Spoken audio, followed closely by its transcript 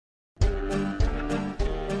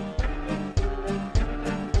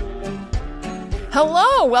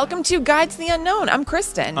Hello, welcome to Guide to the Unknown. I'm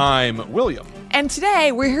Kristen. I'm William. And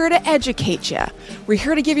today we're here to educate you. We're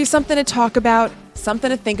here to give you something to talk about, something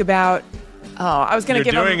to think about. Oh, I was going to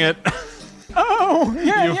give You're doing it. Oh,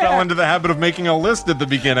 yeah, You fell into the habit of making a list at the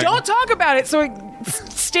beginning. Don't talk about it so it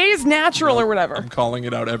stays natural or whatever. I'm calling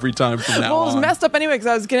it out every time from now Well, it was on. messed up anyway because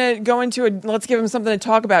I was going to go into a let's give him something to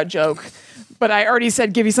talk about joke. But I already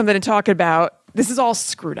said give you something to talk about. This is all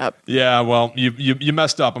screwed up. Yeah, well, you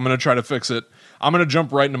messed up. I'm going to try to fix it. I'm going to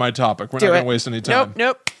jump right into my topic. We're not going to waste any time.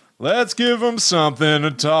 Nope. Let's give them something to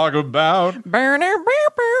talk about. An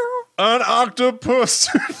octopus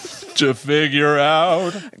to figure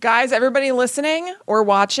out. Guys, everybody listening or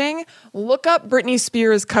watching, look up Britney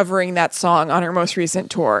Spears covering that song on her most recent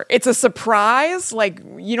tour. It's a surprise. Like,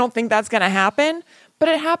 you don't think that's going to happen, but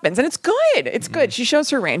it happens. And it's good. It's good. She shows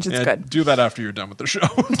her range. It's good. Do that after you're done with the show.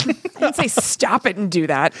 I didn't say stop it and do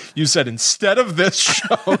that. You said instead of this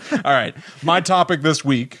show. All right. My topic this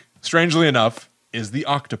week, strangely enough, is the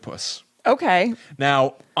octopus. Okay.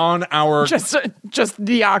 Now, on our... Just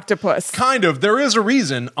the octopus. Kind of. There is a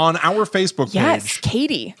reason on our Facebook page. Yes,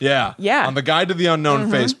 Katie. Yeah. Yeah. On the Guide to the Unknown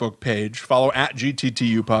Facebook page. Follow at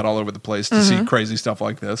GTTU pod all over the place to see crazy stuff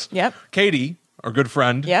like this. Yep. Katie, our good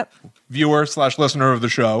friend. Yep. Viewer / listener of the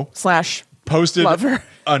show. / posted lover.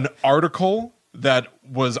 An article that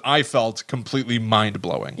was, I felt, completely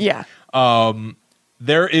mind-blowing. Yeah.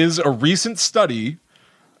 There is a recent study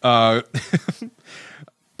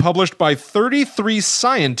published by 33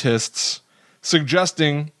 scientists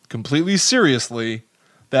suggesting, completely seriously,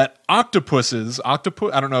 that octopus, I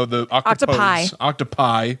don't know, the octopus,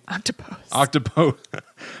 octopus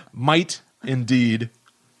might indeed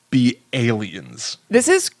be aliens. This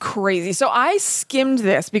is crazy. So I skimmed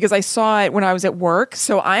this because I saw it when I was at work.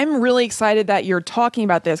 So I'm really excited that you're talking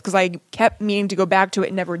about this because I kept meaning to go back to it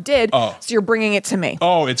and never did. Oh. So you're bringing it to me.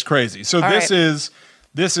 Oh, it's crazy. So this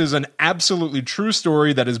is an absolutely true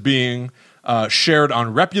story that is being shared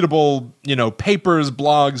on reputable, papers,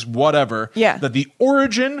 blogs, whatever. Yeah. That the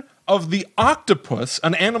origin of the octopus,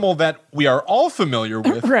 an animal that we are all familiar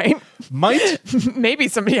with, Right. might... Maybe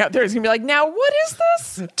somebody out there is going to be like, now what is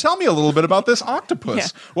this? Tell me a little bit about this octopus.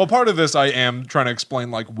 Yeah. Well, part of this I am trying to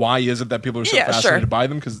explain, why is it that people are so fascinated by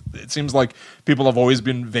them? Because it seems like people have always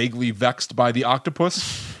been vaguely vexed by the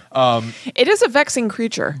octopus. It is a vexing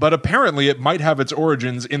creature. But apparently it might have its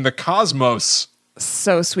origins in the cosmos.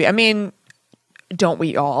 So sweet. I mean, don't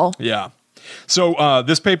we all? Yeah. So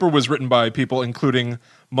this paper was written by people including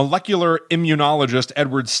molecular immunologist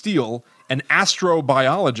Edward Steele and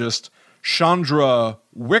astrobiologist Chandra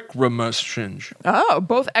Wickramasinghe. Oh,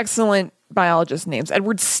 both excellent biologist names.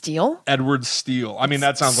 Edward Steele? Edward Steele. I mean,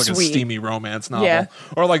 that sounds like Sweet. a steamy romance novel. Yeah.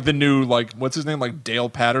 Or like the new, what's his name? Dale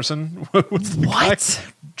Patterson? What's the What?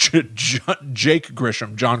 guy? Jake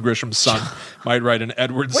Grisham, John Grisham's son, might write an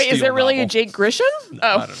Edward Steele Wait, is there really novel. a Jake Grisham?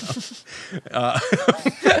 I don't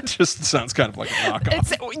know. It just sounds kind of like a knockoff.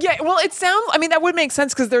 It sounds, that would make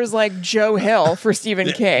sense because there's Joe Hill for Stephen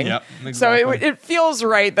King. Yep, exactly. So it feels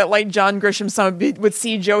right that John Grisham's son would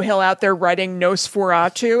see Joe Hill out there writing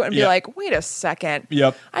Nosferatu and be like, wait a second.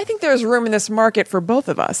 Yep. I think there's room in this market for both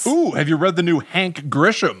of us. Ooh, have you read the new Hank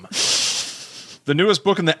Grisham? The newest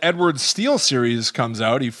book in the Edward Steele series comes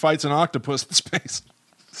out. He fights an octopus in space.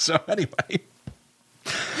 So anyway,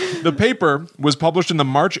 the paper was published in the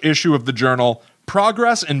March issue of the journal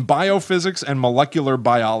Progress in Biophysics and Molecular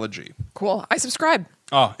Biology. Cool. I subscribe.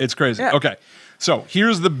 Oh, it's crazy. Yeah. Okay, so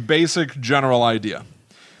here's the basic general idea.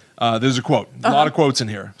 There's a quote. A lot of quotes in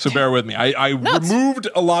here, so bear with me. I removed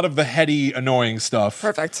a lot of the heady, annoying stuff.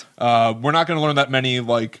 Perfect. We're not going to learn that many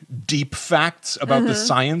deep facts about the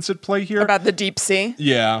science at play here. About the deep sea.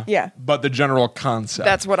 Yeah. Yeah. But the general concept.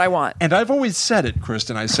 That's what I want. And I've always said it,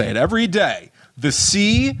 Kristen. I say it every day. The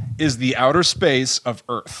sea is the outer space of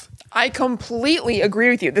Earth. I completely agree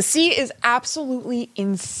with you. The sea is absolutely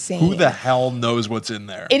insane. Who the hell knows what's in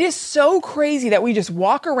there? It is so crazy that we just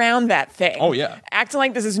walk around that thing. Oh, yeah. Acting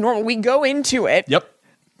like this is normal. We go into it. Yep.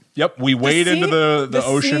 We wade into the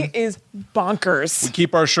ocean. The sea is bonkers. We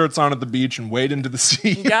keep our shirts on at the beach and wade into the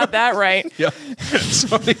sea. You got that right. Yep.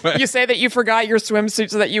 So anyway. You say that you forgot your swimsuit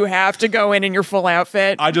so that you have to go in your full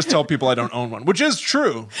outfit. I just tell people I don't own one, which is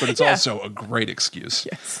true, but it's also a great excuse.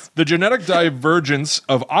 Yes. The genetic divergence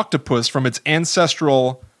of octopus from its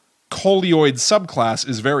ancestral coleoid subclass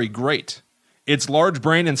is very great. Its large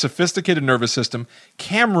brain and sophisticated nervous system,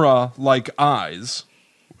 camera-like eyes,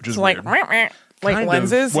 which is weird. Like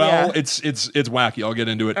lenses? Well, yeah. it's wacky. I'll get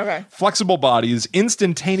into it. Okay. Flexible bodies,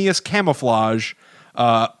 instantaneous camouflage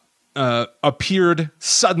appeared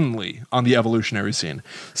suddenly on the evolutionary scene.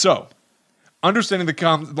 So, understanding the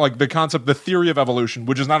concept, the theory of evolution,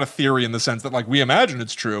 which is not a theory in the sense that like we imagine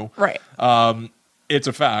it's true. Right. It's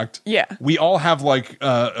a fact. Yeah. We all have like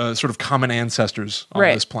sort of common ancestors on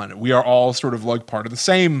Right. this planet. We are all sort of like part of the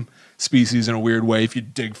same species in a weird way if you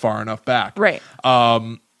dig far enough back. Right.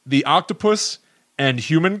 The octopus and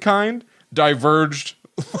humankind diverged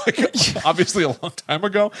like obviously a long time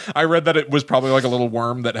ago. I read that it was probably like a little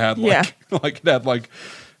worm that had like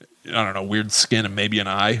I don't know, weird skin and maybe an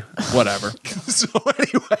eye, whatever. So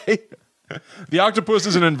anyway, the octopus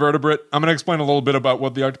is an invertebrate. I'm going to explain a little bit about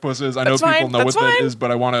what the octopus is. I know people know what that is,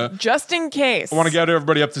 but I want to just in case. I want to get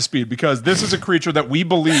everybody up to speed because this is a creature that we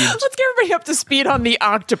believed. Let's get everybody up to speed on the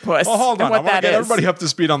octopus. Well, hold on. And what I want to get is. everybody up to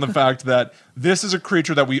speed on the fact that this is a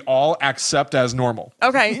creature that we all accept as normal.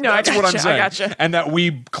 Okay, no, That's what I'm saying. I gotcha. And that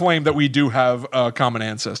we claim that we do have a common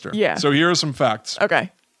ancestor. Yeah. So here are some facts.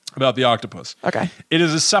 Okay. About the octopus. Okay. It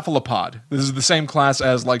is a cephalopod. This is the same class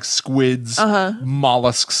as like squids,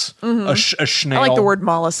 mollusks, a snail. I like the word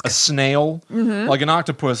mollusk. A snail. Like an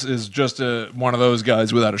octopus is just one of those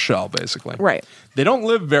guys without a shell, basically. Right. They don't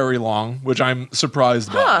live very long, which I'm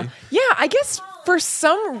surprised by. Yeah, I guess for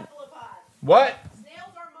some... What? Snails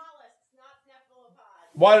are mollusks, not cephalopods.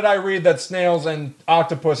 Why did I read that snails and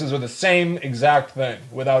octopuses are the same exact thing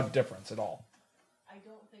without difference at all? I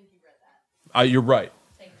don't think you read that. You're right.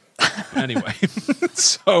 Thank you. Anyway,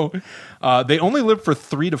 so they only live for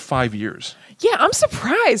 3 to 5 years. Yeah, I'm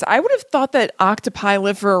surprised. I would have thought that octopi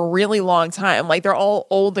live for a really long time. Like, they're all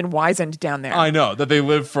old and wizened down there. I know that they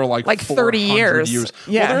live for like 30 years.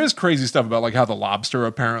 Yeah. Well, there is crazy stuff about like how the lobster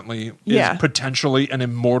apparently is potentially an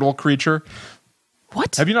immortal creature.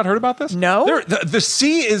 What? Have you not heard about this? No. The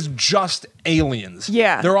sea is just aliens.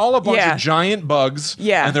 Yeah. They're all a bunch of giant bugs.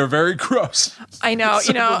 Yeah. And they're very gross. I know.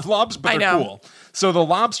 So the lobsters are cool. So the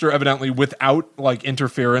lobster, evidently, without like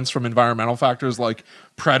interference from environmental factors like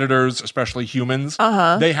predators, especially humans,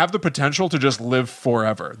 they have the potential to just live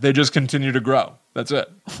forever. They just continue to grow. That's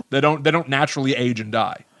it. They don't naturally age and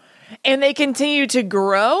die. And they continue to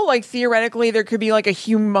grow? Like, theoretically, there could be like a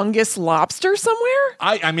humongous lobster somewhere?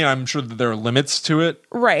 I mean, I'm sure that there are limits to it.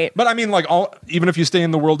 Right. But I mean, like, even if you stay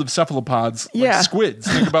in the world of cephalopods, like squids,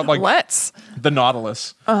 think about like the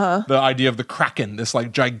Nautilus, the idea of the Kraken, this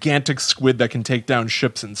like gigantic squid that can take down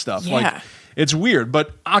ships and stuff. Yeah. Like, it's weird,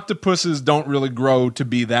 but octopuses don't really grow to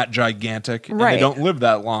be that gigantic, and they don't live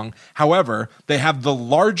that long. However, they have the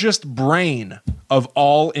largest brain of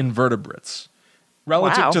all invertebrates.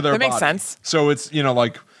 Relative to their body. That makes sense. So it's,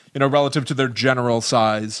 relative to their general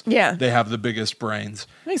size, they have the biggest brains.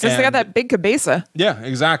 Makes sense. They got that big cabeza. Yeah,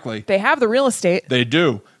 exactly. They have the real estate. They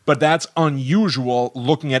do. But that's unusual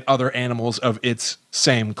looking at other animals of its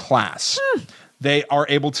same class. They are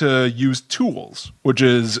able to use tools, which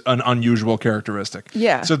is an unusual characteristic.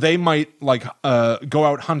 Yeah. So they might go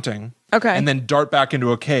out hunting. Okay. And then dart back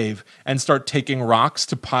into a cave and start taking rocks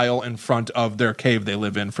to pile in front of their cave they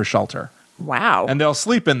live in for shelter. Wow. And they'll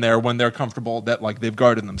sleep in there when they're comfortable that like they've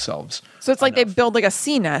guarded themselves. So it's like they build like a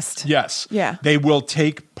sea nest. Yes. Yeah. They will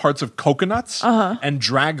take parts of coconuts and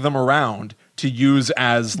drag them around to use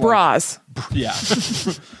as bras. Yeah.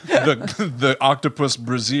 the octopus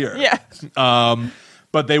brassiere. Yeah.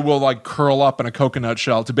 But they will like curl up in a coconut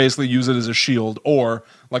shell to basically use it as a shield or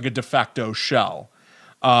like a de facto shell.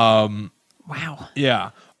 Wow. Yeah.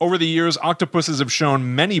 Over the years, octopuses have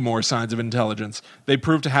shown many more signs of intelligence. They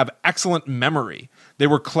proved to have excellent memory. They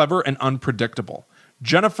were clever and unpredictable.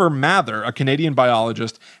 Jennifer Mather, a Canadian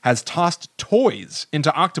biologist, has tossed toys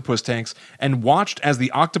into octopus tanks and watched as the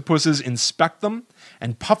octopuses inspect them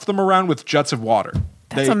and puff them around with jets of water.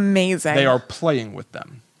 That's amazing. They are playing with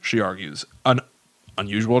them, she argues. An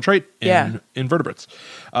unusual trait in invertebrates.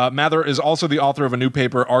 Mather is also the author of a new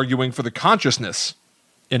paper arguing for the consciousness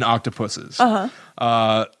in octopuses.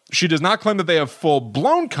 She does not claim that they have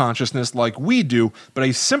full-blown consciousness like we do, but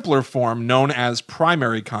a simpler form known as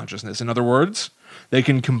primary consciousness. In other words, they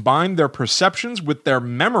can combine their perceptions with their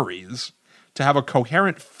memories to have a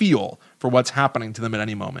coherent feel for what's happening to them at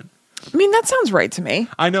any moment. I mean, that sounds right to me.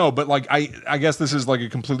 I know, but like I guess this is like a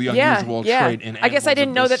completely unusual trait in animals. I guess I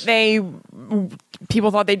didn't know that people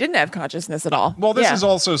thought they didn't have consciousness at all. Well, this is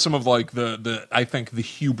also some of like the I think the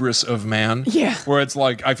hubris of man. Yeah. Where it's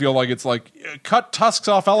like I feel like it's like cut tusks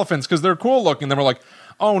off elephants because they're cool looking. Then we're like,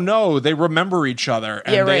 oh no, they remember each other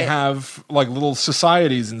and they have like little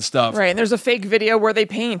societies and stuff. Right. And there's a fake video where they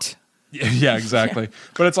paint. Yeah, exactly.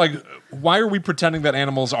 But it's like, why are we pretending that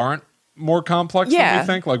animals aren't more complex than we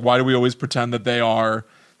think? Like, why do we always pretend that they are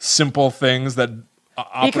simple things that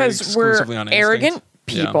operate because exclusively we're on instinct? Arrogant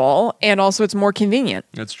people, and also it's more convenient.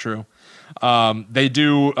 It's true. They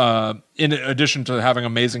do, in addition to having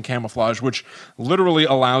amazing camouflage, which literally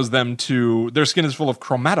allows them to, their skin is full of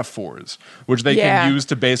chromatophores, which they can use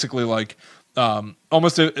to basically like,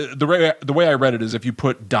 almost the way I read it is if you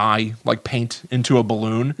put dye, like paint, into a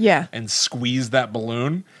balloon and squeeze that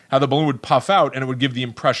balloon, how the balloon would puff out and it would give the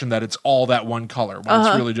impression that it's all that one color when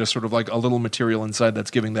it's really just sort of like a little material inside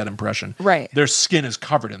that's giving that impression. Right. Their skin is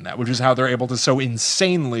covered in that, which is how they're able to so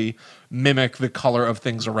insanely mimic the color of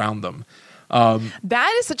things around them.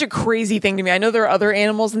 That is such a crazy thing to me. I know there are other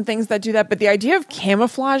animals and things that do that, but the idea of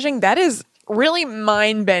camouflaging, that is really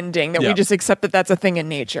mind-bending that we just accept that that's a thing in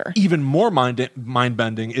nature. Even more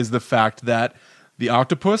mind-bending is the fact that the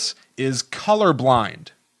octopus is colorblind.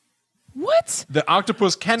 What? The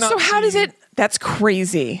octopus cannot So how does see it... That's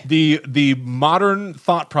crazy. the modern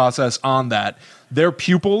thought process on that, their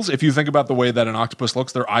pupils, if you think about the way that an octopus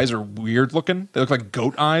looks, their eyes are weird looking. They look like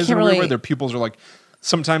goat eyes in a weird way. Their pupils are like...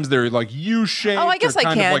 Sometimes they're like U-shaped. Oh, I guess or I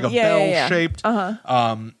kind can. of like a bell-shaped.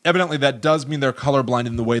 Evidently, that does mean they're colorblind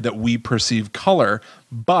in the way that we perceive color,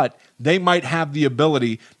 but they might have the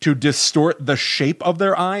ability to distort the shape of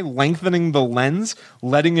their eye, lengthening the lens,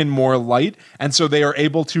 letting in more light, and so they are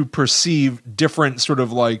able to perceive different sort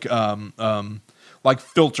of like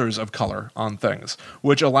filters of color on things,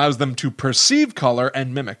 which allows them to perceive color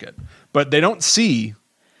and mimic it. But they don't see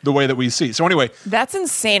the way that we see. So anyway, that's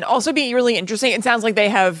insane. Also be really interesting. It sounds like they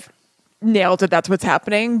have nailed it. That's what's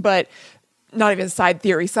happening, but not even side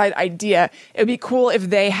theory, side idea. It'd be cool if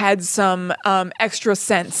they had some extra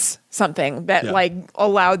sense, something that like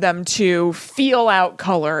allowed them to feel out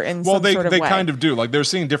color in some sort of way. Well, they kind of do. Like they're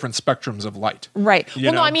seeing different spectrums of light. Right.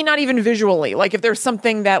 Well, no, I mean, not even visually. Like if there's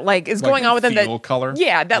something that like is going on with them that color.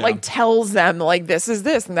 Yeah, that like tells them like this is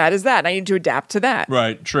this and that is that. And I need to adapt to that.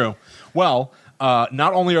 Right. True. Well,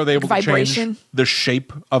 not only are they able to change the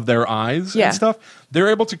shape of their eyes and stuff, they're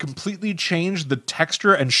able to completely change the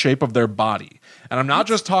texture and shape of their body. And I'm not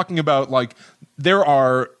just talking about like there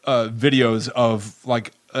are videos of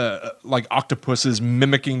like octopuses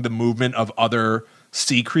mimicking the movement of other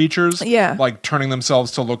sea creatures, like turning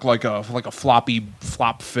themselves to look like a floppy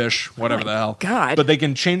flop fish, whatever the hell. God. But they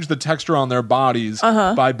can change the texture on their bodies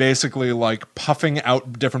by basically like puffing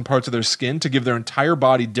out different parts of their skin to give their entire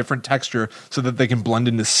body different texture so that they can blend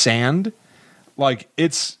into sand. Like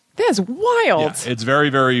that's wild. Yeah, it's very,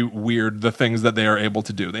 very weird the things that they are able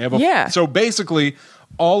to do. They have so basically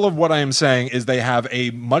all of what I am saying is they have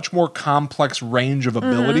a much more complex range of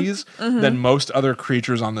abilities than most other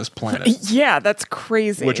creatures on this planet. Yeah, that's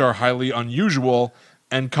crazy. Which are highly unusual,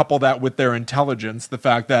 and couple that with their intelligence, the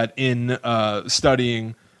fact that in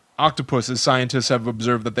studying octopuses, scientists have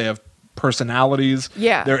observed that they have personalities.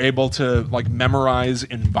 Yeah. They're able to like memorize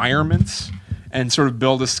environments and sort of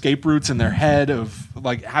build escape routes in their head of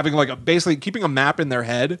like having like basically keeping a map in their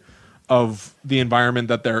head of the environment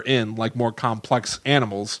that they're in, like more complex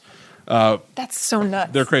animals. That's so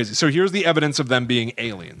nuts. They're crazy. So here's the evidence of them being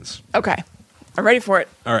aliens. Okay. I'm ready for it.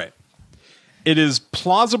 All right. It is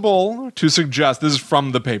plausible to suggest, this is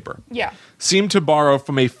from the paper, seem to borrow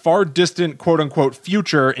from a far distant quote-unquote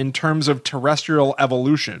future in terms of terrestrial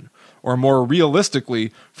evolution, or more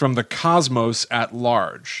realistically, from the cosmos at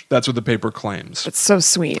large. That's what the paper claims. That's so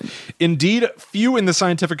sweet. Indeed, few in the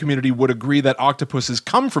scientific community would agree that octopuses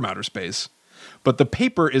come from outer space, but the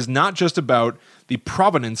paper is not just about the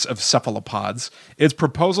provenance of cephalopods. Its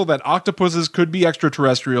proposal that octopuses could be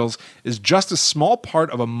extraterrestrials is just a small part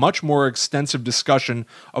of a much more extensive discussion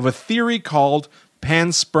of a theory called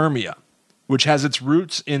panspermia, which has its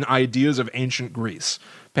roots in ideas of ancient Greece.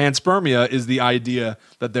 Panspermia is the idea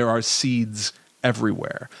that there are seeds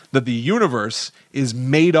everywhere, that the universe is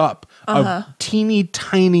made up of teeny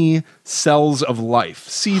tiny cells of life,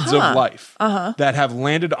 seeds of life that have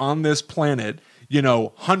landed on this planet, you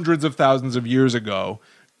know, hundreds of thousands of years ago,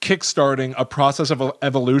 kickstarting a process of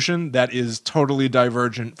evolution that is totally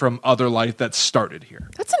divergent from other life that started here.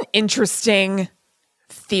 That's an interesting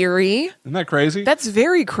theory. Isn't that crazy? That's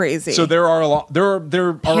very crazy. So there are a lot. There are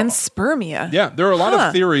panspermia. Yeah, there are a lot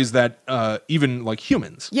of theories that even like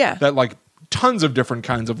humans, that like tons of different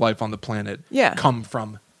kinds of life on the planet, come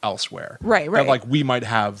from elsewhere. Right. That like we might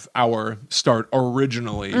have our start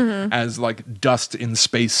originally as like dust in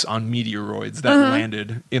space on meteoroids that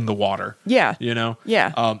landed in the water. Yeah. You know?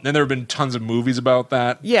 Yeah. And there have been tons of movies about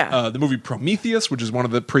that. Yeah. The movie Prometheus, which is one of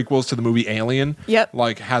the prequels to the movie Alien,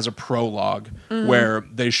 like has a prologue where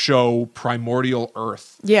they show primordial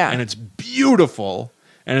Earth. Yeah. And it's beautiful.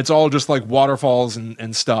 And it's all just like waterfalls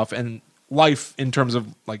and stuff. And life in terms of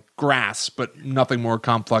like grass, but nothing more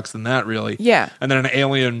complex than that, really. Yeah. And then an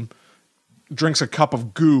alien drinks a cup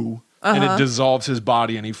of goo and it dissolves his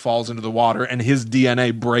body, and he falls into the water, and his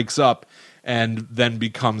DNA breaks up and then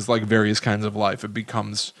becomes like various kinds of life. It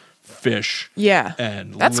becomes fish,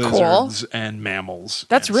 and that's lizards cool. and mammals.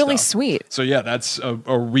 That's and really stuff. sweet. So yeah, that's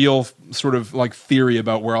a real sort of like theory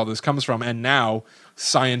about where all this comes from. And now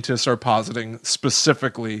scientists are positing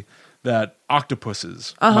specifically that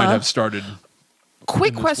octopuses might have started.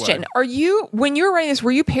 Quick question. When you were writing this,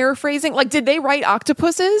 were you paraphrasing? Like, did they write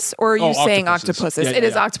octopuses or are you saying octopuses? Yeah, It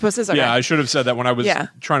is octopuses? Okay. Yeah, I should have said that when I was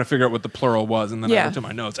trying to figure out what the plural was, and then I looked at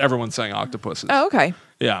my notes. Everyone's saying octopuses. Oh, okay.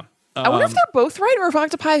 Yeah. I wonder if they're both right or if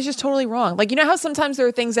octopi is just totally wrong. Like, you know how sometimes there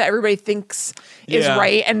are things that everybody thinks is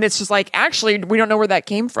right and it's just like, actually, we don't know where that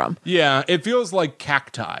came from. Yeah, it feels like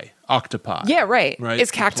cacti, octopi. Yeah, right. Is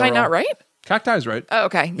cacti Plural. not right? Cacti is right. Oh,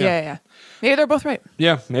 okay. Yeah. Maybe they're both right.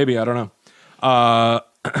 Yeah, maybe. I don't know.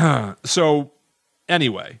 So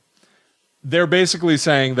anyway, they're basically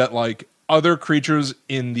saying that like other creatures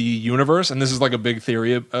in the universe, and this is like a big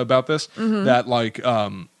theory about this, that like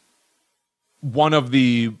one of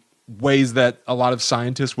the ways that a lot of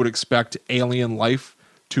scientists would expect alien life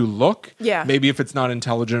to look, maybe if it's not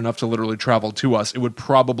intelligent enough to literally travel to us, it would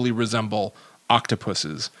probably resemble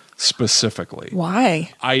octopuses specifically.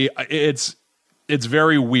 Why? It's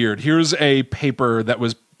very weird. Here's a paper that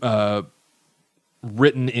was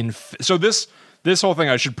written in so this whole thing,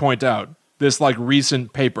 I should point out, this like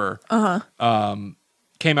recent paper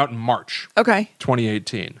came out in March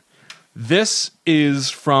 2018. This is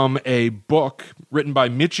from a book written by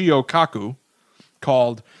Michio Kaku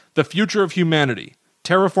called The Future of Humanity: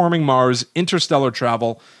 Terraforming Mars, Interstellar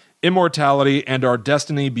Travel, Immortality, and Our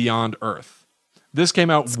Destiny Beyond Earth. This came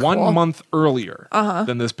out 1 month earlier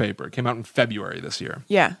than this paper. It came out in February this year.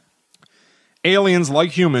 Yeah. Aliens,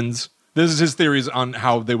 like humans, this is his theories on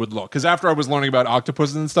how they would look. Because after I was learning about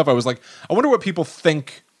octopuses and stuff, I was like, I wonder what people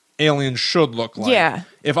think aliens should look like. Yeah.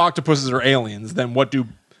 If octopuses are aliens, then what do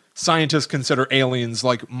scientists consider aliens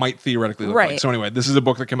like might theoretically look like? So anyway, this is a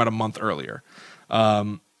book that came out a month earlier.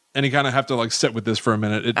 And you kind of have to like sit with this for a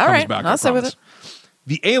minute. It comes back. I'll sit with it.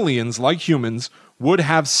 The aliens, like humans, would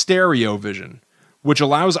have stereo vision, which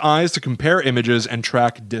allows eyes to compare images and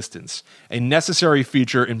track distance, a necessary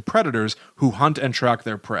feature in predators who hunt and track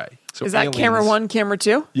their prey. So is that aliens, camera 1, camera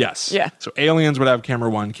 2? Yes. Yeah. So aliens would have camera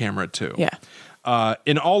 1, camera 2. Yeah.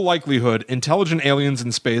 In all likelihood, intelligent aliens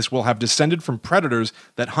in space will have descended from predators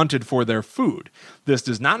that hunted for their food. This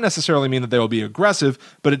does not necessarily mean that they will be aggressive,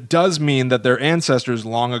 but it does mean that their ancestors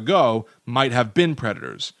long ago might have been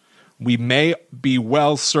predators. We may be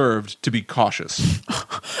well served to be cautious.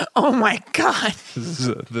 Oh my God. This is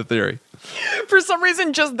the theory. For some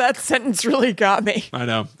reason, just that sentence really got me. I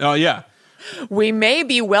know. Oh, yeah. We may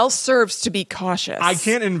be well served to be cautious. I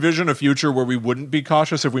can't envision a future where we wouldn't be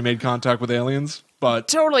cautious if we made contact with aliens, but...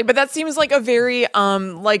 Totally, but that seems like a very,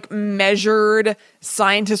 like, measured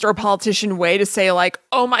scientist or politician way to say, like,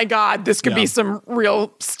 oh my God, this could be some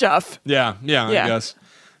real stuff. Yeah, I guess.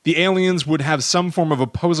 The aliens would have some form of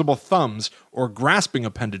opposable thumbs or grasping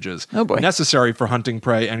appendages necessary for hunting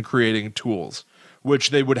prey and creating tools, which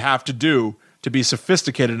they would have to do to be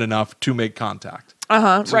sophisticated enough to make contact.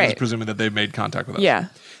 So right. Presuming that they've made contact with us. Yeah.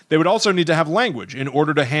 They would also need to have language in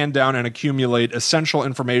order to hand down and accumulate essential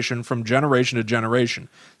information from generation to generation.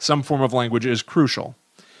 Some form of language is crucial.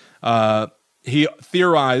 He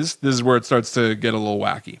theorized, this is where it starts to get a little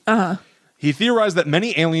wacky. He theorized that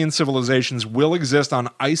many alien civilizations will exist on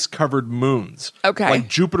ice-covered moons. Like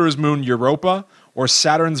Jupiter's moon Europa or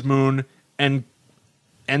Saturn's moon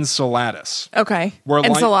Enceladus. Where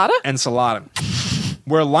Encelada? Encelada.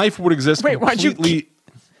 Where life would exist completely...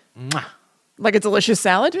 Like a delicious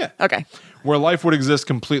salad? Yeah. Okay. Where life would exist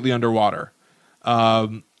completely underwater.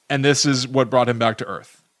 And this is what brought him back to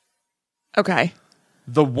Earth. Okay.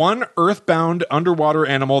 The one earthbound underwater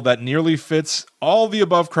animal that nearly fits all the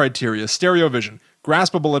above criteria, stereo vision,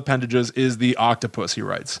 graspable appendages, is the octopus, he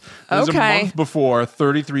writes. This is a month before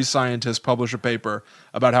 33 scientists publish a paper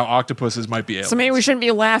about how octopuses might be aliens. So maybe we shouldn't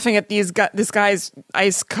be laughing at this guy's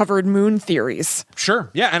ice-covered moon theories. Sure.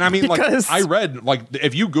 Yeah, and I mean, like, I read, like,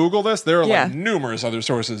 if you Google this, there are, like, numerous other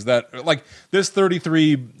sources that, like, this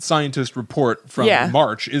 33 scientist report from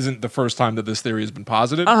March isn't the first time that this theory has been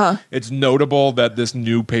posited. It's notable that this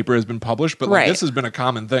new paper has been published, but, like, this has been a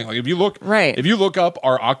common thing. Like, if you look up,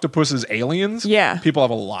 are octopuses aliens? People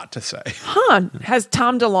have a lot to say. Has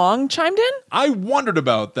Tom DeLonge chimed in? I wondered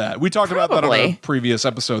about that. We talked about that on a previous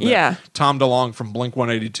episode. Tom DeLonge from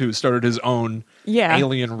Blink-182 started his own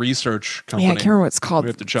alien research company. Yeah, I can't remember what it's called. We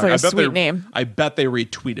have to check. It's like a sweet name. I bet they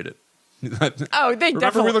retweeted it. Oh, they Remember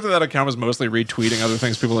definitely... we looked at that account was mostly retweeting other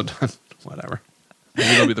things people had done. Whatever.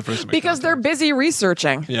 Maybe they'll be the first to make because they're busy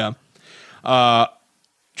researching. Yeah.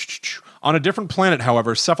 On a different planet,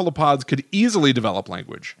 however, cephalopods could easily develop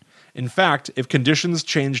language. In fact, if conditions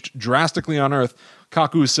changed drastically on Earth,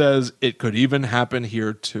 Kaku says it could even happen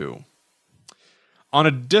here too. On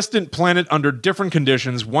a distant planet under different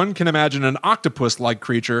conditions, one can imagine an octopus-like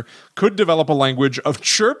creature could develop a language of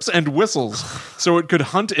chirps and whistles, so it could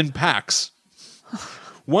hunt in packs.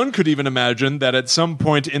 One could even imagine that at some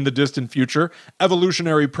point in the distant future,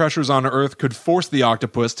 evolutionary pressures on Earth could force the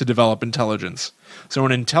octopus to develop intelligence. So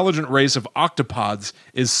an intelligent race of octopods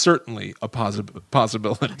is certainly a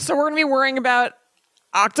possibility. So we're going to be worrying about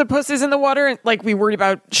octopuses in the water like we worried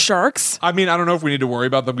about sharks? I mean, I don't know if we need to worry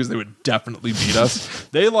about them because they would definitely beat us.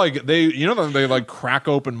 They crack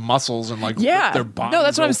open muscles and rip their bodies. No,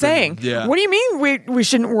 that's what I'm open. saying. Yeah. What do you mean we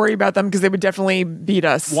shouldn't worry about them because they would definitely beat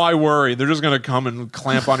us? Why worry? They're just going to come and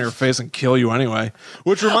clamp on your face and kill you anyway.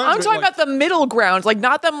 Which reminds me, I'm talking about the middle ground, like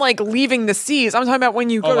not them leaving the seas. I'm talking about when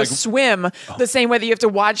you go to swim the same way that you have to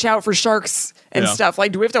watch out for sharks and stuff.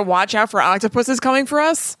 Like, do we have to watch out for octopuses coming for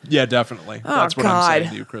us? Yeah, definitely. Oh, that's what God. I'm saying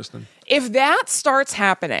to you, Kristen. If that starts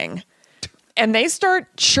happening and they start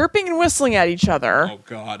chirping and whistling at each other. Oh,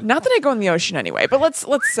 God. Not that I go in the ocean anyway, but let's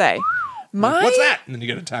say what's that? And then you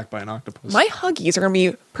get attacked by an octopus. My Huggies are going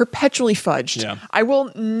to be perpetually fudged. Yeah. I will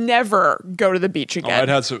never go to the beach again.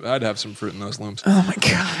 I'd have some fruit in those looms. Oh my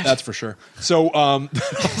God. That's for sure. So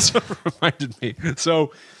that also reminded me.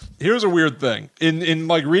 So here's a weird thing. In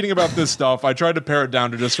reading about this stuff, I tried to pare it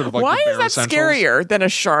down to just sort of Why the bare is that essentials. scarier than a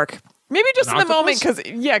shark? Maybe just An in the moment octopus?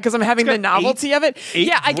 because I'm having the novelty of it.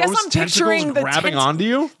 Eight I guess gross I'm picturing the grabbing onto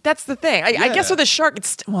you. That's the thing. I guess Yeah. with a shark,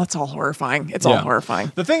 it's all horrifying. It's all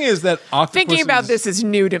horrifying. The thing is that octopuses, Thinking about this is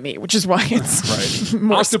new to me, which is why it's right.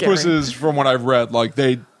 more Octopuses, scary. from what I've read,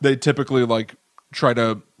 they typically try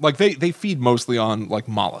to they feed mostly on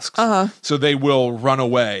mollusks. So they will run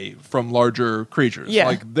away from larger creatures.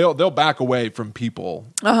 Yeah. They'll back away from people.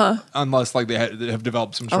 Unless they have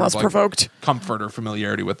developed some sort of provoked comfort or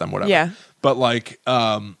familiarity with them, whatever. Yeah. But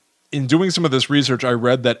in doing some of this research, I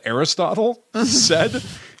read that Aristotle said,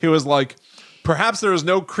 he was like, perhaps there is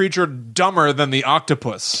no creature dumber than the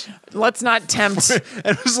octopus. Let's not tempt.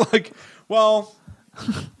 And it was like, well,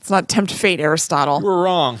 Let's not tempt fate, Aristotle. we're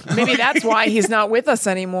wrong. Maybe that's why he's not with us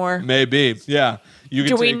anymore. Maybe, yeah.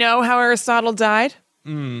 Do we know how Aristotle died?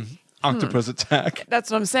 Octopus attack? That's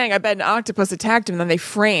what I'm saying. I bet an octopus attacked him, then they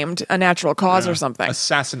framed a natural cause or something.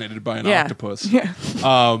 Assassinated by an Yeah. octopus. Yeah.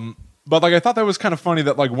 But I thought that was kind of funny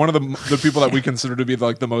that one of the people that we consider to be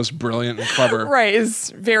the most brilliant and clever Right,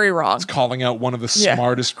 is very wrong. calling out one of the Yeah.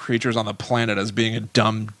 smartest creatures on the planet as being a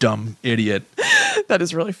dumb idiot. That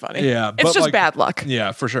is really funny. Yeah, It's but, just bad luck.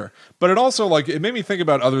 Yeah, for sure. But it also it made me think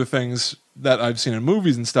about other things that I've seen in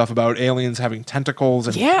movies and stuff about aliens having tentacles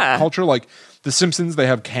and Yeah. culture. Like The Simpsons, they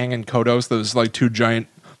have Kang and Kodos, those two giant.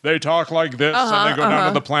 They talk like this, and they go down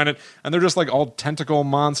to the planet, and they're just all tentacle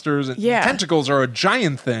monsters. And Yeah. tentacles are a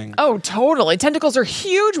giant thing. Oh, totally. Tentacles are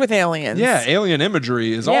huge with aliens. Yeah, alien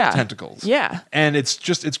imagery is all tentacles. Yeah. And it's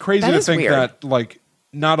crazy That to is think weird. that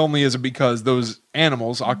not only is it because those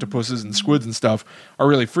animals, octopuses and squids and stuff, are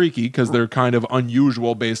really freaky because they're kind of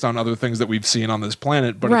unusual based on other things that we've seen on this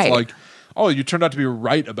planet, but Right. it's oh, you turned out to be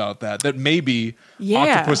right about that. That maybe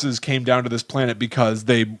octopuses came down to this planet because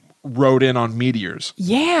they rode in on meteors.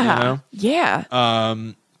 Yeah. You know? Yeah.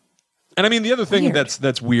 And I mean, the other thing Weird.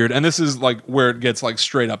 that's weird, and this is where it gets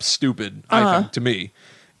straight up stupid, I think, to me,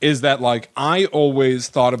 is that I always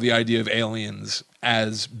thought of the idea of aliens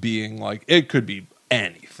as being it could be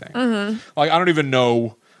anything. I don't even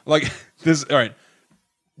know this. All right.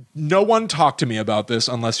 No one talk to me about this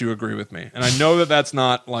unless you agree with me. And I know that that's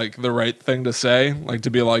not the right thing to say, to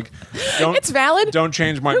be don't, It's valid. Don't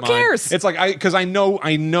change my Who mind. cares? It's because I know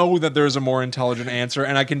that there's a more intelligent answer,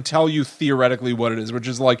 and I can tell you theoretically what it is, which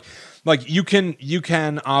is you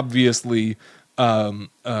can obviously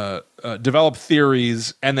develop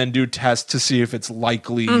theories and then do tests to see if it's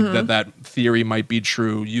likely that theory might be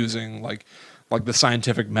true using the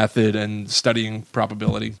scientific method and studying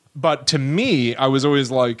probability. But to me, I was always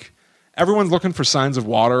everyone's looking for signs of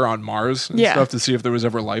water on Mars and stuff to see if there was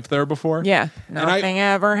ever life there before. Yeah. And Nothing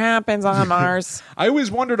ever happens on Mars. I always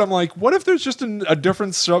wondered, I'm what if there's just a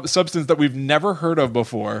different substance that we've never heard of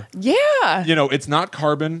before? Yeah. It's not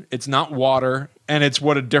carbon, it's not water, and it's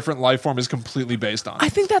what a different life form is completely based on. I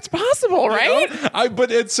think that's possible, right?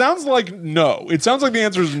 But it sounds like no. It sounds like the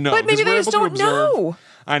answer is no. But maybe 'cause we're they just able to don't know.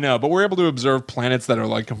 I know, but we're able to observe planets that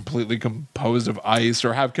are completely composed of ice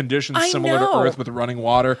or have conditions I similar to know. Earth with running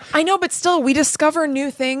water. I know, but still, we discover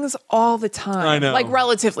new things all the time. I know.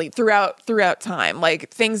 Relatively throughout time.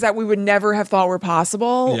 Things that we would never have thought were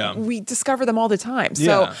possible. Yeah. We discover them all the time. So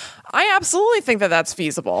Yeah. I absolutely think that that's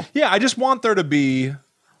feasible. Yeah, I just want there to be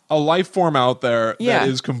a life form out there Yeah. that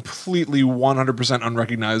is completely 100%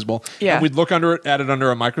 unrecognizable. Yeah. And we'd look at it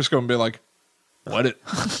under a microscope and be like, what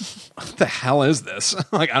the hell is this?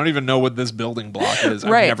 Like, I don't even know what this building block is.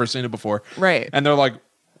 Right. I've never seen it before. Right. And they're like,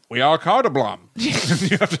 we are Cardablum.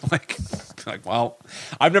 You have to like, well,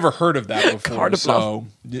 I've never heard of that before. Cardablum. So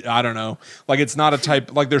I don't know. Like, it's not a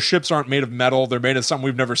type, like their ships aren't made of metal. They're made of something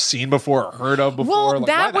we've never seen before or heard of before. Well, Like,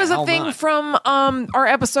 that why was the a hell thing not? from our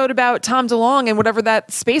episode about Tom DeLonge and whatever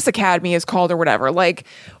that Space Academy is called or whatever. Like,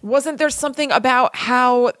 wasn't there something about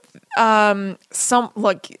how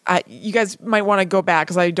you guys might want to go back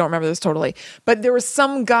because I don't remember this totally, but there was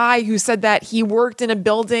some guy who said that he worked in a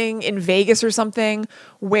building in Vegas or something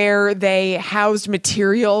where they housed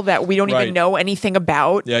material that we don't Right. even know anything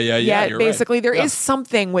about. Yeah, Yet, you're right. basically, there is Yeah.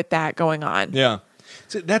 something with that going on. Yeah.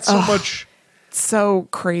 So that's so much. So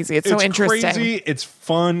crazy. It's so interesting. Crazy. It's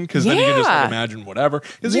fun because then you can just like, Yeah. imagine whatever.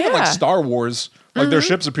 Because even Yeah. like Star Wars, like their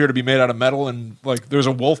ships appear to be made out of metal, and like there's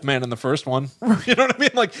a wolf man in the first one. You know what I mean?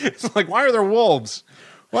 Like it's like, why are there wolves?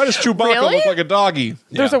 Why does Chewbacca Really? look like a doggy?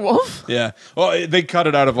 There's Yeah. a wolf? Yeah. Well, they cut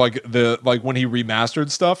it out of like when he remastered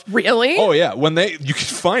stuff. Really? Oh yeah. You can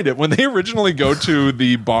find it when they originally go to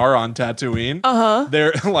the bar on Tatooine.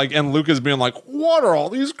 They're like, and Luke is being like, "What are all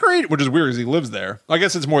these great?" Which is weird because he lives there. I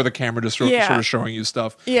guess it's more the camera just sort Yeah. of showing you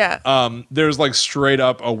stuff. Yeah. There's like straight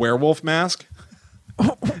up a werewolf mask.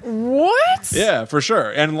 What? Yeah, for sure.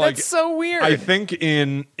 And like, That's so weird. I think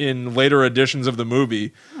in later editions of the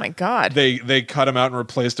movie, Oh my God. they cut him out and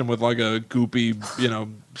replaced him with like a goopy,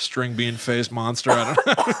 string bean faced monster.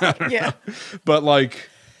 I don't yeah. But like,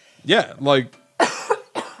 yeah, like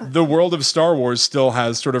the world of Star Wars still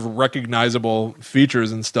has sort of recognizable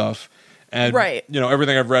features and stuff. And Right.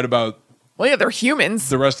 Everything I've read about Well, yeah, they're humans.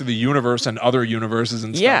 the rest of the universe and other universes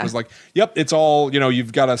and stuff Yeah. is like, yep, it's all,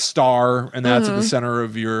 you've got a star and that's Mm-hmm. at the center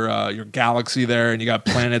of your galaxy there, and you got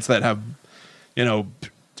planets that have,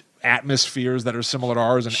 atmospheres that are similar to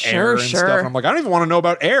ours and Sure, air and sure. stuff. And I'm like, I don't even want to know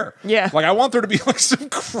about air. Yeah. Like I want there to be like some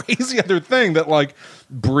crazy other thing that like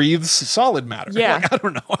breathes solid matter. Yeah. Like, I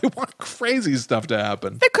don't know. I want crazy stuff to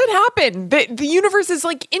happen. That could happen. The universe is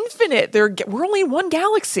like infinite. We're only in one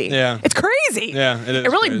galaxy. Yeah. It's crazy. Yeah, it is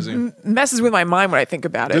It really crazy. messes with my mind when I think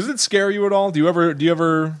about it. Does it scare you at all? Do you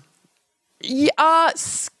ever Yeah,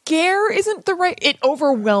 scare isn't the right. It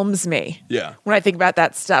overwhelms me. Yeah. When I think about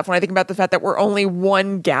that stuff, when I think about the fact that we're only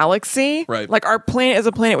one galaxy, Right. Like our planet is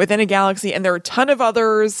a planet within a galaxy, and there are a ton of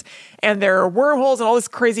others, and there are wormholes and all this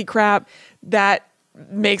crazy crap that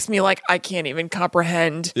makes me like, I can't even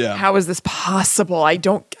comprehend. Yeah. How is this possible? I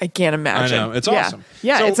can't imagine. I know. It's Yeah. awesome.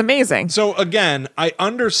 Yeah, So- it's amazing. So again, I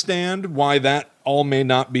understand why that all may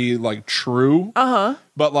not be like true.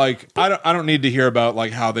 But like I don't need to hear about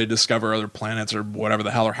like how they discover other planets or whatever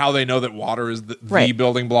the hell, or how they know that water is the Right.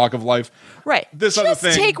 building block of life. Right. This Just other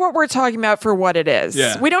thing. take what we're talking about for what it is.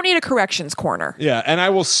 Yeah. We don't need a corrections corner Yeah, and I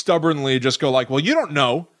will stubbornly just go like, well, you don't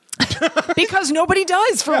know. because nobody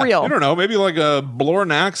does for Yeah, real. You don't know. Maybe like a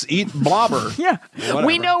Blornax eat blobber. Yeah. Whatever.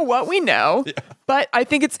 We know what we know, but I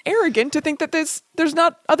think it's arrogant to think that there's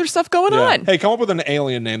not other stuff going Yeah. on. Hey, come up with an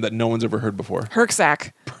alien name that no one's ever heard before.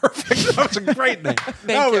 Herksack. Perfect. That was a great name.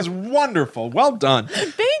 That you. was wonderful. Well done.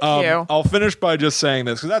 Thank you. I'll finish by just saying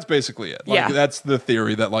this because that's basically it. Like, Yeah. That's the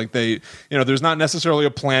theory that like they, there's not necessarily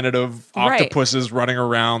a planet of Right. octopuses running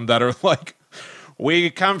around that are like,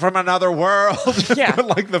 we come from another world. Yeah. But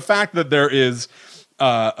like the fact that there is,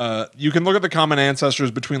 you can look at the common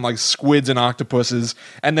ancestors between like squids and octopuses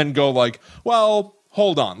and then go like, well,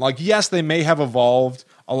 hold on. Like, yes, they may have evolved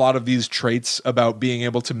a lot of these traits about being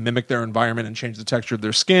able to mimic their environment and change the texture of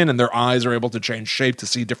their skin, and their eyes are able to change shape to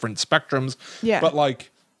see different spectrums. Yeah. But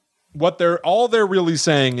like what they're really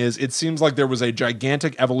saying is it seems like there was a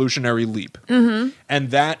gigantic evolutionary leap. Mm-hmm.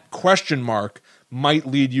 And that question mark might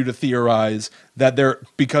lead you to theorize that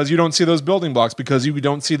because you don't see those building blocks, because you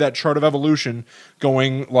don't see that chart of evolution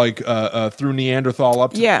going like through Neanderthal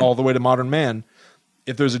up to all the way to modern man.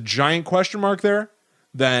 If there's a giant question mark there,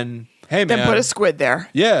 then hey man, Then put a squid there.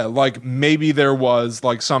 yeah, like maybe there was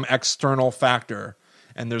like some external factor,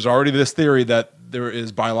 and there's already this theory that there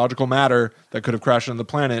is biological matter that could have crashed into the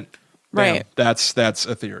planet. Bam, Right. that's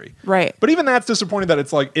a theory. Right. But even that's disappointing that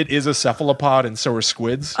it's like it is a cephalopod and so are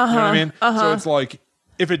squids. You know what I mean? So it's like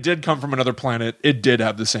if it did come from another planet, it did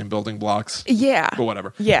have the same building blocks. Yeah. But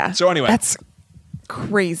whatever. Yeah. So anyway, That's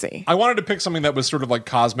crazy. I wanted to pick something that was sort of like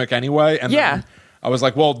cosmic anyway, and Yeah. then I was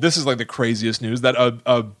like, well, this is like the craziest news that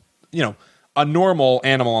a normal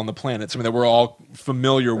animal on the planet, something that we're all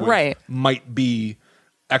familiar with, Right. might be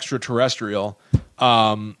extraterrestrial.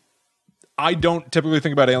 I don't typically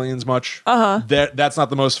think about aliens much. That's not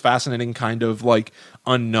the most fascinating kind of like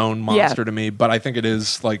unknown monster to me, but I think it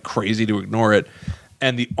is like crazy to ignore it.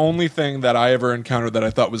 And the only thing that I ever encountered that I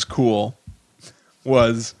thought was cool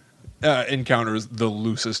was encounter is the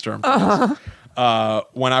loosest term.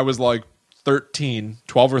 When I was like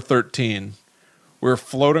 12 or 13, we were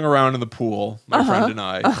floating around in the pool, my friend and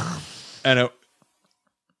I, and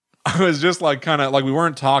I was just like kind of like we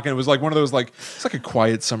weren't talking. It was like one of those like it's like a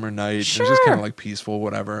quiet summer night. Sure. It was just kind of like peaceful,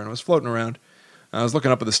 whatever. And I was floating around. And I was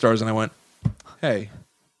looking up at the stars, and I went, "Hey."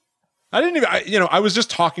 I didn't even, I was just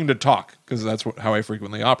talking to talk because that's how I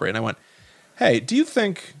frequently operate. And I went, "Hey, do you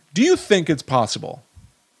think it's possible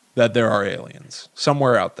that there are aliens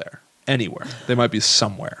somewhere out there, anywhere? They might be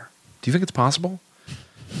somewhere. Do you think it's possible?"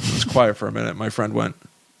 It was quiet for a minute. My friend went,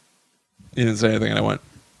 he didn't say anything, and I went,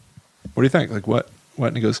 "What do you think? Like what?"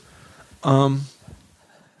 And he goes, "Can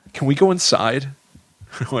we go inside?"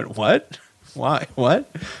 I went, "What? Why? What?"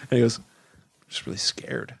 And he goes, "I'm just really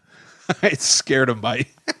scared." I scared him by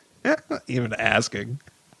even asking.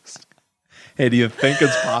 "Hey, do you think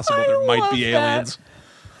it's possible there might be aliens?"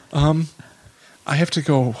 "I have to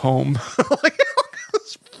go home."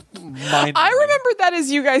 I remember that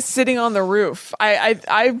as you guys sitting on the roof.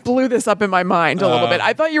 I blew this up in my mind a little bit.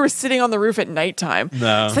 I thought you were sitting on the roof at nighttime.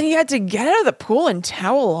 No. So you had to get out of the pool and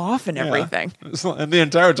towel off and everything. And the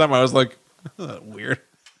entire time I was like, weird.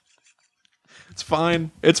 It's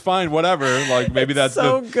fine. It's fine. Whatever. Like maybe that's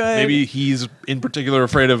so good. Maybe he's in particular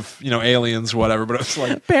afraid of aliens, whatever. But it's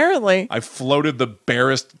like apparently I floated the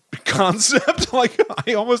barest concept. Like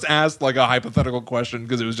I almost asked like a hypothetical question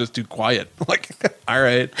because it was just too quiet. Like all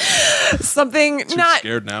right, something too not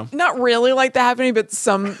scared now. Not really like that happening, but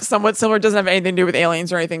somewhat similar. It doesn't have anything to do with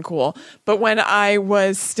aliens or anything cool. But when I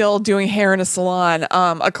was still doing hair in a salon,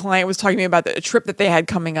 a client was talking to me about a trip that they had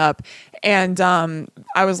coming up. And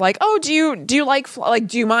I was like, "Oh, do you do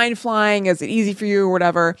you mind flying? Is it easy for you or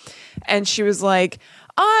whatever?" And she was like,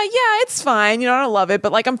 yeah, it's fine. I don't love it,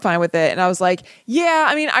 but like I'm fine with it." And I was like, "Yeah,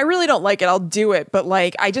 I mean, I really don't like it. I'll do it, but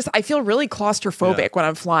like I feel really claustrophobic when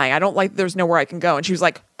I'm flying. I don't like there's nowhere I can go." And she was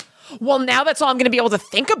like, "Well, now that's all I'm going to be able to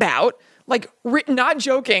think about." Like not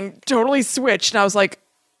joking, totally switched. And I was like,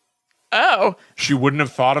 "Oh." She wouldn't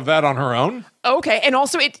have thought of that on her own? Okay. And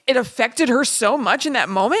also it affected her so much in that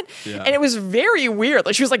moment. Yeah. And it was very weird.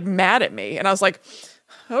 Like she was like mad at me. And I was like,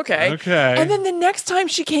 okay. And then the next time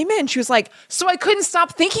she came in, she was like, "So I couldn't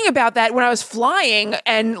stop thinking about that when I was flying."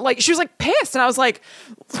 And like, she was like pissed. And I was like,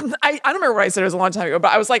 I don't remember what I said. It was a long time ago,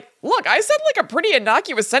 but I was like, "Look, I said like a pretty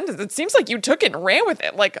innocuous sentence. It seems like you took it and ran with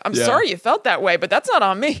it. Like, I'm sorry you felt that way, but that's not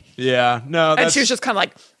on me." Yeah. No. And she was just kind of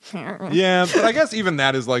like, yeah, but I guess even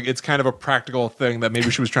that is like it's kind of a practical thing that maybe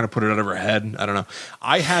she was trying to put it out of her head. I don't know.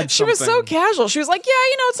 She was so casual. She was like, "Yeah,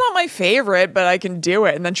 it's not my favorite, but I can do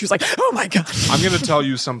it." And then she was like, "Oh my God." I'm going to tell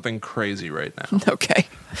you something crazy right now. Okay.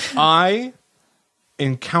 I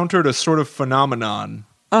encountered a sort of phenomenon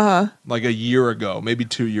like a year ago, maybe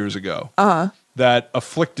 2 years ago, that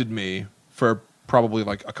afflicted me for probably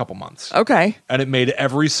like a couple months. Okay. And it made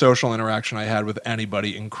every social interaction I had with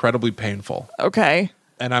anybody incredibly painful. Okay.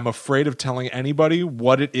 And I'm afraid of telling anybody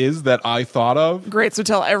what it is that I thought of. Great, so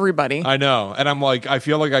tell everybody. I know. And I'm like, I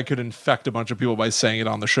feel like I could infect a bunch of people by saying it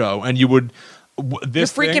on the show. And you would... You're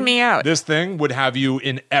freaking me out. This thing would have you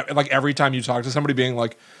in... Like every time you talk to somebody being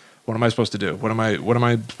like, "What am I supposed to do? What am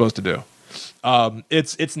I supposed to do?"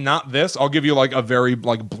 It's not this. I'll give you like a very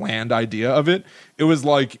like bland idea of it. It was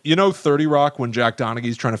like, 30 Rock when Jack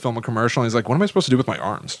Donaghy's trying to film a commercial and he's like, "What am I supposed to do with my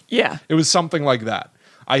arms?" Yeah. It was something like that.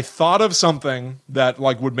 I thought of something that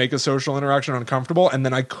like would make a social interaction uncomfortable, and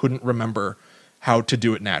then I couldn't remember how to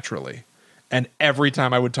do it naturally. And every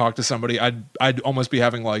time I would talk to somebody, I'd almost be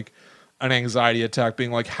having like an anxiety attack,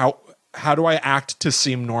 being like, how do I act to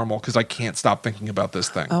seem normal? Because I can't stop thinking about this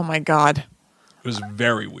thing. Oh my God. It was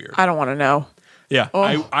very weird. I don't want to know. Yeah.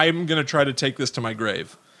 Oh. I'm going to try to take this to my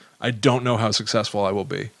grave. I don't know how successful I will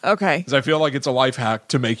be. Okay. Because I feel like it's a life hack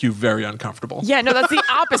to make you very uncomfortable. Yeah, no, that's the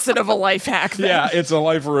opposite of a life hack. Then. Yeah, it's a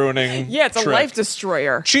life ruining. Yeah, it's trick. a life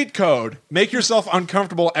destroyer. Cheat code. Make yourself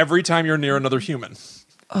uncomfortable every time you're near another human.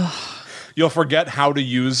 You'll forget how to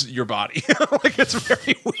use your body. Like, it's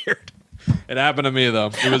very weird. It happened to me,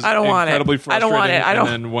 though. It was incredibly frustrating. I don't want it. And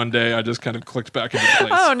then one day I just kind of clicked back into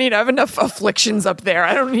place. I don't need. I have enough afflictions up there.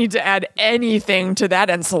 I don't need to add anything to that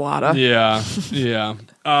enchilada. Yeah.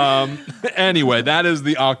 Anyway, that is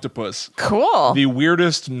the octopus. Cool. The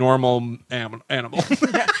weirdest normal animal.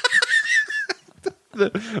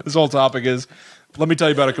 This whole topic is, let me tell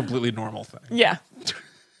you about a completely normal thing. Yeah.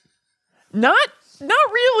 Not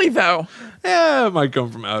really, though. Yeah, it might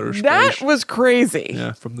come from outer space. That was crazy.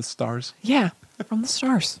 Yeah, from the stars. Yeah. From the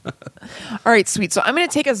stars. All right, sweet. So I'm going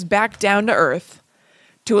to take us back down to earth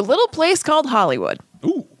to a little place called Hollywood.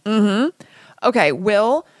 Ooh. Okay,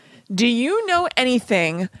 Will, do you know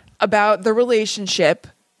anything about the relationship?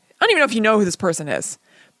 I don't even know if you know who this person is.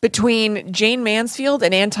 Between Jayne Mansfield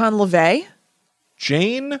and Anton LaVey?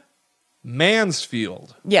 Jayne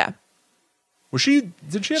Mansfield. Yeah. Was she?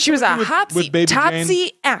 Did she? Have She was a something with Baby Jane?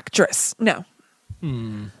 hotsy actress. No.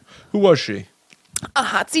 Who was she? A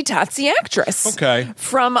hotsy actress. Okay.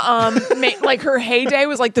 From like her heyday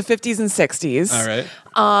was like the 50s and 60s. All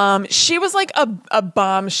right. She was like a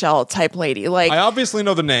bombshell type lady. Like I obviously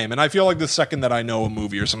know the name, and I feel like the second that I know a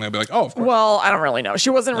movie or something, I'll be like, oh, of course. well, I don't really know.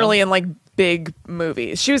 She wasn't really in like big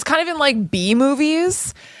movies. She was kind of in like B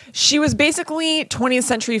movies. She was basically 20th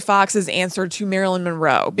Century Fox's answer to Marilyn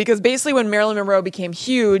Monroe, because basically when Marilyn Monroe became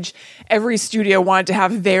huge, every studio wanted to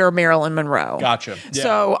have their Marilyn Monroe. Gotcha. Yeah.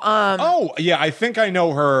 So, oh, yeah, I think I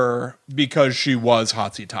know her because she was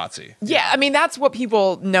Hotsy Totsy. yeah, I mean, that's what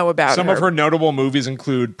people know about Some of her notable movies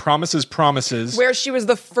include Promises, where she was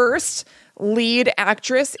the first lead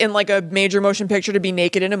actress in like a major motion picture to be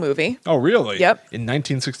naked in a movie. Oh, really? Yep. In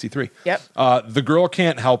 1963. Yep. The Girl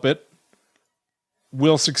Can't Help It.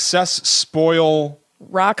 Will Success Spoil...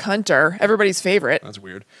 Rock Hunter, everybody's favorite. That's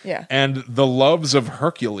weird. Yeah. And The Loves of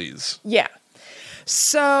Hercules. Yeah.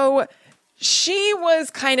 So she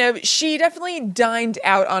definitely dined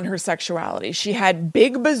out on her sexuality. She had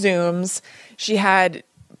big bazooms. She had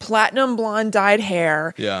platinum blonde dyed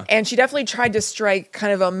hair. Yeah. And she definitely tried to strike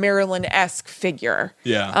kind of a Marilyn-esque figure.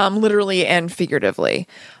 Yeah. Literally and figuratively.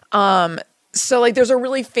 So like there's a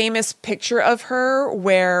really famous picture of her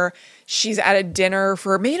where she's at a dinner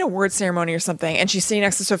for maybe an award ceremony or something, and she's sitting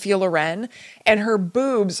next to Sophia Loren, and her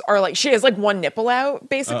boobs are like, she has like one nipple out,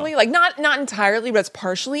 basically. Like not entirely, but it's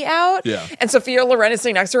partially out. Yeah. And Sophia Loren is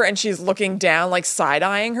sitting next to her, and she's looking down, like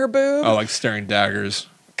side-eyeing her boob. Oh, like staring daggers.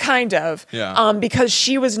 Kind of. Yeah. Because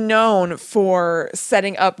she was known for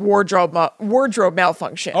setting up wardrobe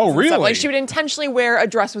malfunctions. Oh, and stuff. really? Like she would intentionally wear a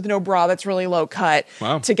dress with no bra that's really low cut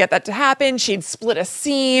Wow. to get that to happen. She'd split a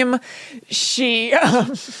seam. She...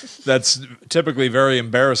 That's typically very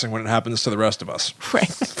embarrassing when it happens to the rest of us. Right.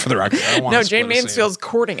 For the record, I don't want No, to split Jayne a seam. Mansfield's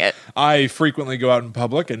courting it. I frequently go out in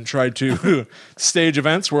public and try to stage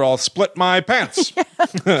events where I'll split my pants.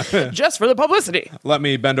 Just for the publicity. Let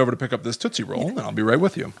me bend over to pick up this Tootsie Roll, and I'll be right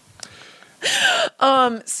with you.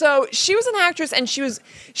 So she was an actress, and she was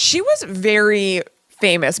very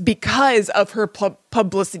famous because of her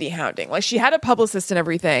publicity hounding. Like she had a publicist and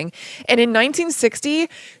everything. And in 1960,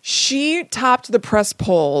 she topped the press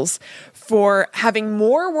polls for having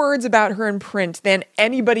more words about her in print than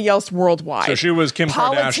anybody else worldwide. So she was Kim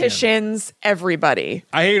Kardashian. Politicians, everybody.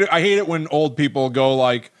 I hate it when old people go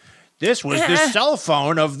like, "This was the cell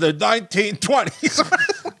phone of the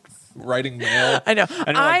 1920s." Writing mail. I know.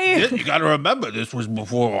 And like, you got to remember, this was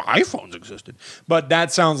before iPhones existed. But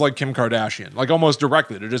that sounds like Kim Kardashian, like almost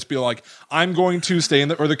directly to just be like, I'm going to stay in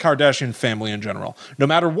the Kardashian family in general. No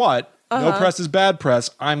matter what, no press is bad press.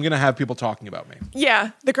 I'm going to have people talking about me.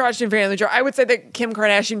 Yeah, the Kardashian family. I would say that Kim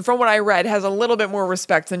Kardashian, from what I read, has a little bit more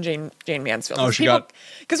respect than Jayne Mansfield. Oh,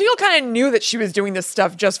 because people kind of knew that she was doing this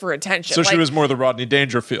stuff just for attention. So she was more the Rodney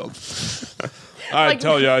Dangerfield. I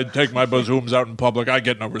tell you, I'd take my bazooms out in public. I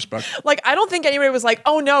get no respect. Like, I don't think anybody was like,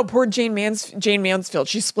 oh no, poor Jayne Mansfield,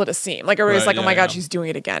 she split a seam. Like, everybody's like, oh my God, she's doing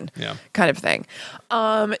it again. Yeah. Kind of thing.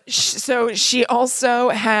 So she also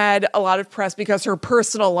had a lot of press because her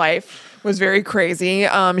personal life was very crazy.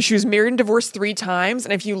 She was married and divorced 3 times.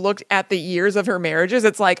 And if you looked at the years of her marriages,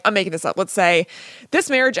 it's like, I'm making this up. Let's say this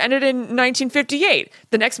marriage ended in 1958.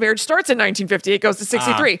 The next marriage starts in 1958, goes to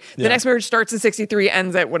 63. The next marriage starts in 63,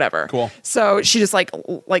 ends at whatever. Cool. So she just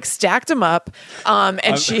like stacked them up.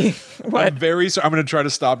 And she, what? I'm very sorry. I'm going to try to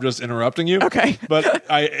stop just interrupting you. Okay. But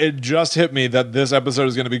it just hit me that this episode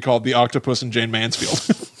is going to be called The Octopus and Jayne Mansfield.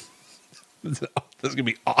 This is going to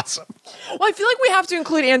be awesome. Well, I feel like we have to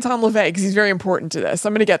include Anton LaVey because he's very important to this.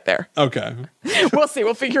 I'm going to get there. Okay. We'll see.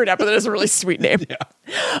 We'll figure it out, but that is a really sweet name.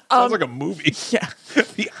 Yeah. Sounds like a movie. Yeah.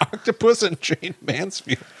 The Octopus and Jayne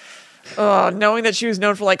Mansfield. Knowing that she was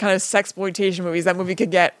known for like kind of sexploitation movies, that movie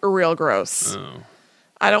could get real gross. Oh.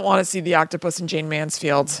 I don't want to see The Octopus and Jayne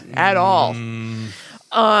Mansfield at all.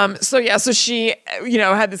 So she,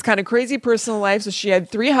 had this kind of crazy personal life. So she had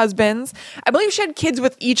 3 husbands. I believe she had kids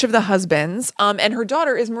with each of the husbands. And her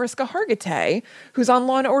daughter is Mariska Hargitay, who's on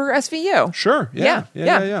Law & Order SVU. Sure.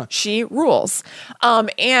 Yeah. She rules.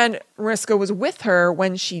 And Mariska was with her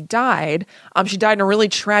when she died. She died in a really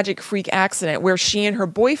tragic freak accident where she and her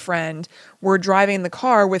boyfriend were driving in the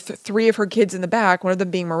car with 3 of her kids in the back, one of them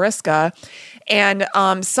being Mariska. And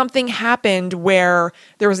something happened where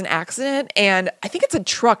there was an accident, and I think it's a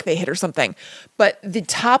truck they hit or something, but the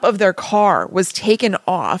top of their car was taken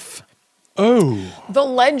off. Oh. The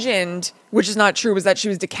legend, which is not true, was that she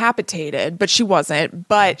was decapitated, but she wasn't.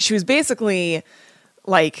 But she was basically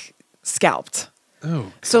like scalped.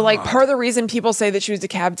 Oh, so like God. part of the reason people say that she was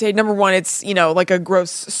decapitated, number one, it's, like a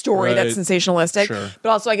gross story that's Right. sensationalistic. Sure. But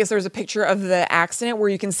also I guess there's a picture of the accident where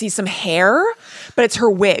you can see some hair, but it's her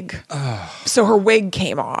wig. So her wig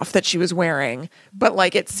came off that she was wearing, but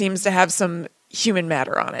like it seems to have some human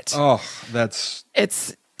matter on it. Oh, that's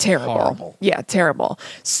It's terrible. horrible. Yeah, terrible.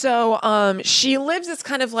 So she lives this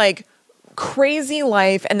kind of like crazy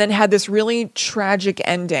life and then had this really tragic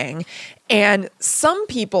ending. And some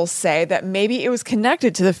people say that maybe it was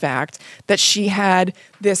connected to the fact that she had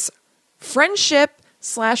this friendship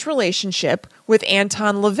 / relationship with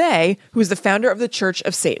Anton LaVey, who's the founder of the Church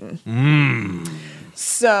of Satan.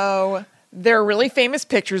 So there are really famous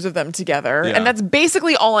pictures of them together. Yeah. And that's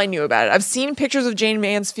basically all I knew about it. I've seen pictures of Jayne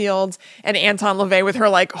Mansfield and Anton LaVey with her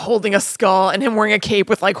like holding a skull and him wearing a cape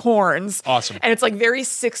with like horns. Awesome. And it's like very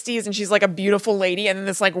 60s and she's like a beautiful lady and then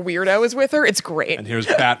this like weirdo is with her. It's great. and here's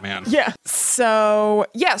Batman. Yeah. So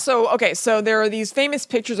there are these famous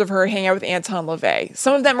pictures of her hanging out with Anton LaVey.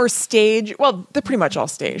 Some of them are staged. Well, they're pretty much all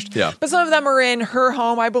staged. Yeah. But some of them are in her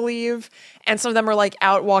home, I believe. And some of them are like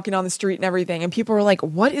out walking on the street and everything. And people are like,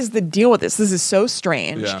 what is the deal with this? This is so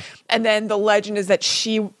strange. Yeah. And then the legend is that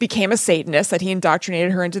she became a Satanist, that he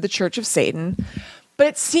indoctrinated her into the Church of Satan. But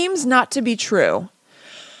it seems not to be true.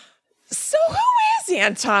 So who is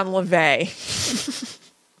Anton LaVey?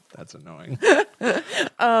 That's annoying.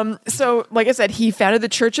 So, like I said, he founded the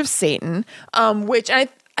Church of Satan, which I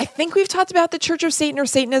think we've talked about the Church of Satan or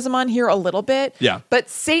Satanism on here a little bit. Yeah. But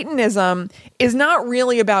Satanism is not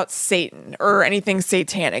really about Satan or anything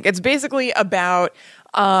satanic. It's basically about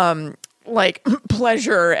like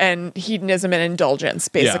pleasure and hedonism and indulgence,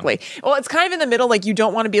 basically. Yeah. Well, it's kind of in the middle. Like you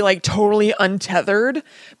don't want to be like totally untethered,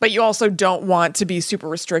 but you also don't want to be super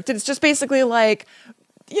restricted. It's just basically like,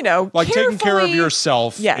 Like taking care of carefully-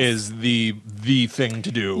 yourself Yes. is the thing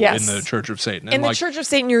to do Yes. in the Church of Satan. And In the Church of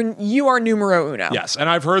Satan, you are numero uno. Yes, and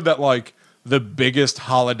I've heard that like the biggest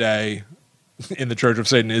holiday in the Church of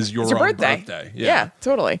Satan is your It's your own birthday. Yeah. Yeah,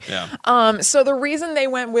 totally. Yeah. So the reason he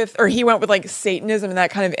went with like Satanism and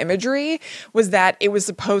that kind of imagery was that it was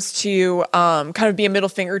supposed to kind of be a middle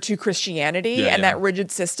finger to Christianity Yeah, and yeah. that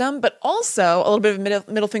rigid system, but also a little bit of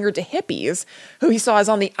a middle finger to hippies, who he saw as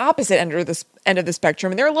on the opposite end of the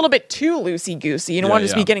spectrum. And they're a little bit too loosey-goosey. You don't Yeah, want to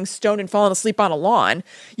just be yeah. getting stoned and falling asleep on a lawn.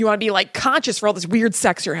 You want to be like conscious for all this weird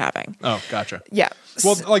sex you're having. Oh, gotcha. Yeah.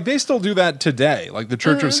 Well, like they still do that today. Like the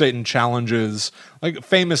Church Mm-hmm. of Satan challenges, like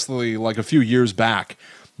famously, like a few years back,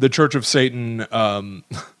 the Church of Satan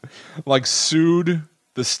like sued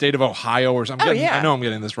the state of Ohio or something. yeah. I know I'm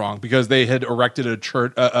getting this wrong because they had erected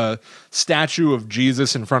a statue of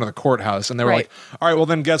Jesus in front of the courthouse, and they were Right. like, "All right, well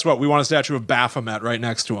then, guess what? We want a statue of Baphomet right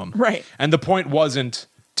next to him." Right. And the point wasn't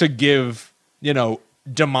to give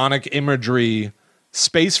demonic imagery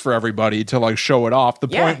space for everybody to like show it off. The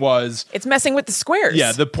Yeah. point was. It's messing with the squares.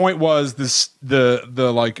 Yeah, the point was the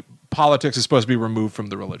like politics is supposed to be removed from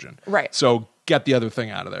the religion. Right. So get the other thing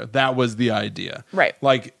out of there. That was the idea. Right.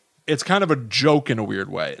 Like it's kind of a joke in a weird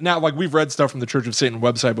way. Now, like we've read stuff from the Church of Satan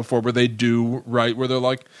website before where they do where they're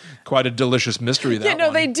like quite a delicious mystery. That Yeah, no,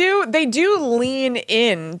 one. they do lean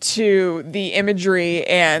into the imagery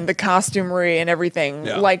and the costumery and everything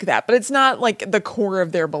Yeah. like that, but it's not like the core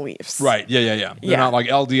of their beliefs. Right. Yeah. They're Yeah. not like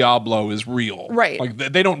El Diablo is real. Right. Like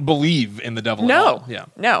they don't believe in the devil at No. all. Yeah.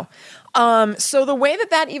 No. So the way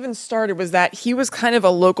that even started was that he was kind of a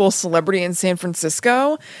local celebrity in San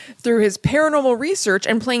Francisco through his paranormal research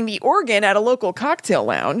and playing the organ at a local cocktail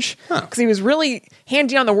lounge because he was really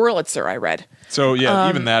handy on the Wurlitzer, I read. So yeah,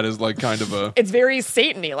 even that is like kind of a It's very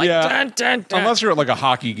Satan-y, like yeah. dun, dun, dun. Unless you're at like a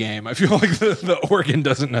hockey game, I feel like the organ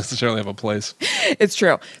doesn't necessarily have a place. It's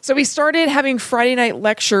true. So we started having Friday night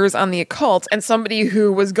lectures on the occult, and somebody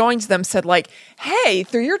who was going to them said like, hey,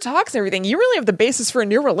 through your talks and everything, you really have the basis for a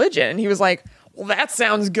new religion. And he was like, well, that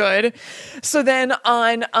sounds good. So then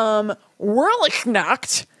on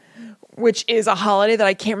Whirlichnacht, which is a holiday that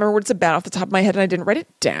I can't remember what it's about off the top of my head, and I didn't write it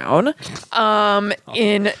down.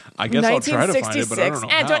 In I guess I'll try to find it, but I don't know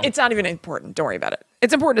how. It's not even important. Don't worry about it.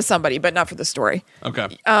 It's important to somebody, but not for the story. Okay.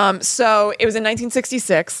 So it was in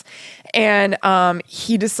 1966, and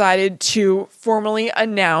he decided to formally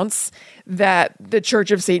announce that the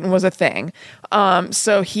Church of Satan was a thing.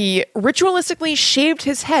 So he ritualistically shaved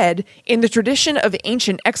his head in the tradition of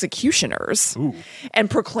ancient executioners and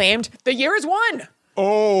proclaimed, "The year is one."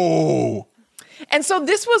 Oh. And so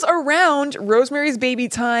this was around Rosemary's Baby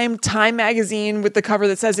Time magazine with the cover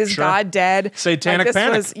that says, "Is God dead?" Satanic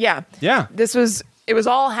Panic. Yeah. It was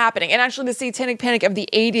all happening. And actually the Satanic Panic of the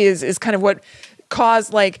 80s is kind of what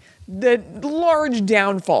caused like the large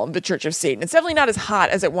downfall of the Church of Satan. It's definitely not as hot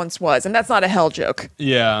as it once was. And that's not a hell joke.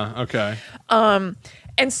 Yeah. Okay.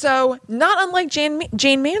 And so not unlike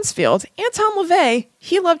Jayne Mansfield, Anton LaVey,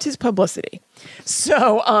 he loved his publicity.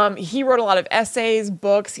 So he wrote a lot of essays,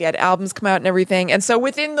 books, he had albums come out and everything. And so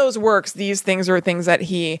within those works, these things are things that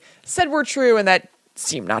he said were true and that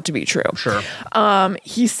seemed not to be true. Sure.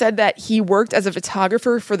 He said that he worked as a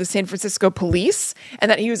photographer for the San Francisco police and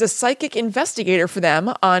that he was a psychic investigator for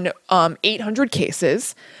them on 800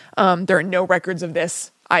 cases. There are no records of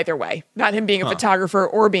this either way, not him being a photographer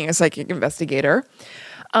or being a psychic investigator.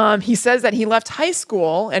 He says that he left high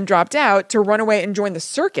school and dropped out to run away and join the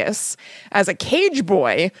circus as a cage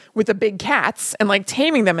boy with the big cats and like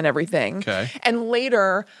taming them and everything. Okay. And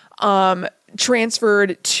later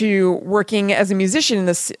transferred to working as a musician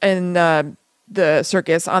in the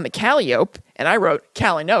circus on the Calliope. And I wrote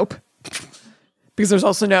Calliope because there's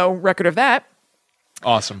also no record of that.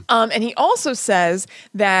 Awesome. And he also says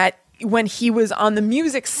that when he was on the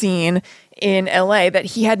music scene in LA, that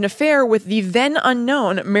he had an affair with the then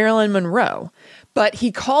unknown Marilyn Monroe. But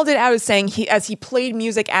he called it out as saying as he played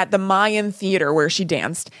music at the Mayan Theater where she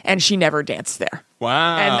danced, and she never danced there.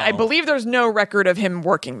 Wow. And I believe there's no record of him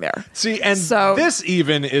working there. See, and this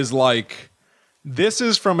even is like, this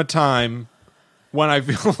is from a time when I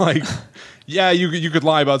feel like, yeah, you could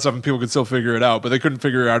lie about stuff and people could still figure it out, but they couldn't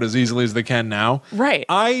figure it out as easily as they can now. Right.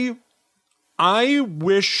 I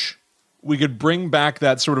wish we could bring back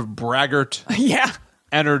that sort of braggart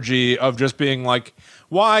energy of just being like,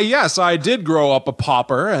 why, yes, I did grow up a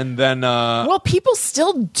pauper, and then... well, people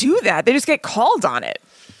still do that. They just get called on it.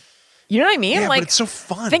 You know what I mean? Yeah, like, but it's so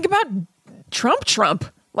fun. Think about Trump.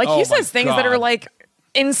 Like, he says things that are, like,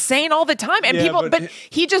 insane all the time. And but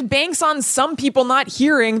he just banks on some people not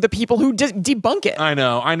hearing the people who debunk it. I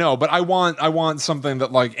know. But I want something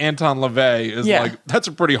that, like, Anton LaVey is like, that's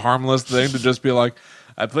a pretty harmless thing to just be like,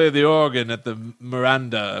 I played the organ at the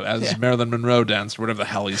Miranda as Marilyn Monroe danced, whatever the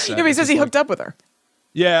hell he said. Yeah, but he says he hooked up with her.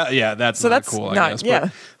 Yeah, that's not cool, I guess. Yeah.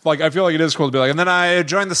 But, like, I feel like it is cool to be like, and then I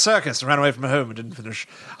joined the circus and ran away from home and didn't finish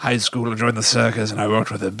high school and joined the circus and I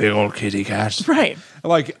worked with a big old kitty cat. Right.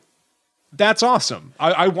 Like, that's awesome.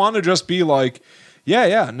 I want to just be like,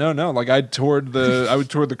 no. Like, I toured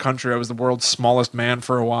the country. I was the world's smallest man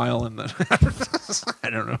for a while, and then I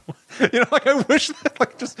don't know. You know, like, I wish that,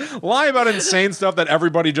 like, just lie about insane stuff that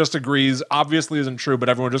everybody just agrees obviously isn't true, but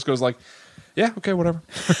everyone just goes like, yeah, okay, whatever.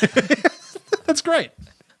 That's great.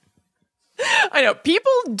 I know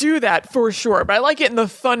people do that for sure, but I like it in the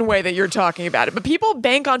fun way that you're talking about it. But people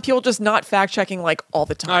bank on people just not fact checking like all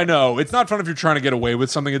the time. I know. It's not fun if you're trying to get away with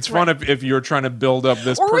something. It's fun if you're trying to build up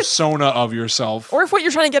this persona of yourself. Or if what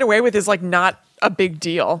you're trying to get away with is like not a big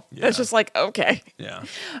deal. Yeah. It's just like, okay. Yeah.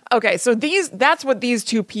 Okay, so that's what these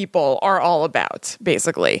two people are all about,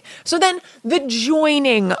 basically. So then the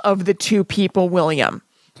joining of the two people, William.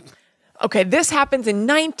 Okay, this happens in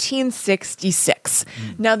 1966.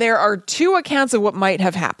 Now, there are two accounts of what might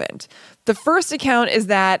have happened. The first account is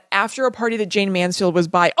that after a party that Jayne Mansfield was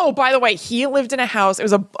by the way, he lived in a house. It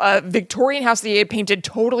was a Victorian house that he had painted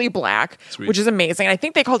totally black, which is amazing. And I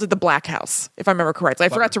think they called it the Black House, if I remember correctly. I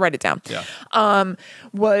forgot to write it down. Yeah.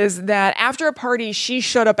 Was that after a party, she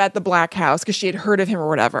showed up at the Black House because she had heard of him or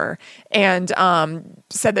whatever, and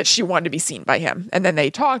said that she wanted to be seen by him. And then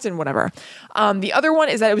they talked and whatever. The other one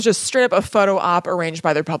is that it was just straight up a photo op arranged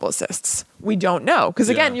by their publicists. We don't know. Because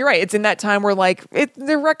again, you're right. It's in that time where like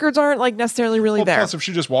their records aren't like necessarily really there. Plus, if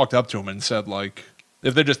she just walked up to him and said like,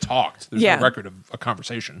 if they just talked, there's no record of a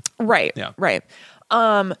conversation. Right. Yeah. Right.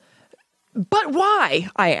 But why,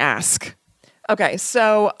 I ask? Okay,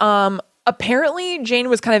 so apparently Jayne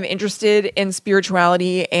was kind of interested in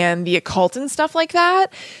spirituality and the occult and stuff like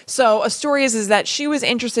that. So a story is that she was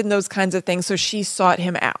interested in those kinds of things, so she sought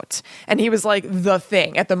him out. And he was like the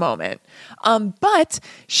thing at the moment. But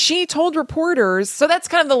she told reporters, so that's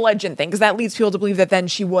kind of the legend thing, because that leads people to believe that then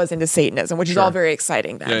she was into Satanism, which is all very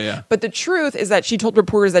exciting then. Yeah. But the truth is that she told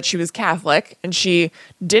reporters that she was Catholic and she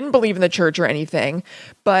didn't believe in the church or anything,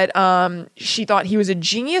 but she thought he was a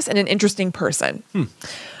genius and an interesting person.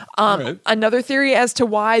 Right. Another theory as to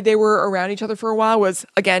why they were around each other for a while was,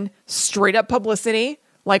 again, straight up publicity.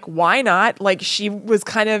 Like, why not? Like, she was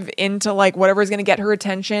kind of into, like, whatever is going to get her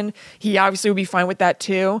attention. He obviously would be fine with that,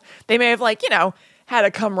 too. They may have, like, had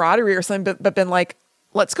a camaraderie or something, but been like,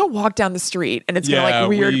 let's go walk down the street. And it's going to, like,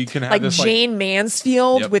 weird, we can have like, this, Jayne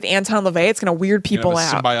Mansfield with Anton LaVey. It's going to weird people a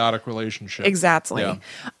out. symbiotic relationship. Exactly.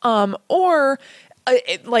 Yeah. Or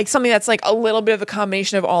like something that's like a little bit of a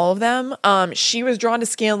combination of all of them. She was drawn to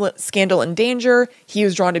scandal and danger. He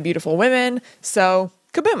was drawn to beautiful women. So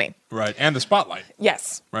kaboomy. Right. And the spotlight.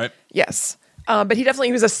 Yes. Right. Yes. But he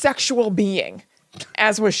was a sexual being,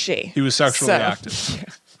 as was she. He was sexually active.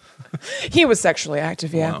 He was sexually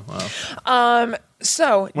active, yeah. Wow.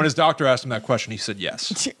 So When his doctor asked him that question, he said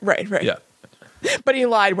yes. right. Yeah. But he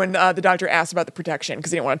lied when the doctor asked about the protection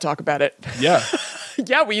because he didn't want to talk about it. Yeah.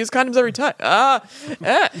 Yeah, we use condoms every time.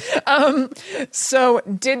 So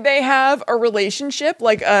did they have a relationship,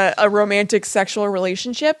 like a romantic sexual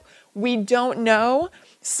relationship? We don't know.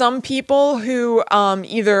 Some people who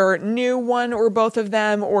either knew one or both of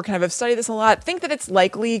them or kind of have studied this a lot think that it's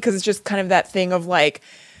likely because it's just kind of that thing of like,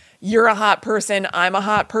 you're a hot person, I'm a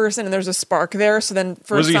hot person, and there's a spark there. So then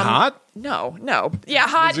for Was he hot? No. Yeah,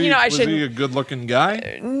 hot, Was he a good-looking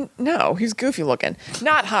guy? No, he's goofy looking.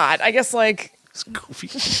 Not hot. I guess like... It's goofy.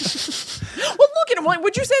 Well, look at him. Like,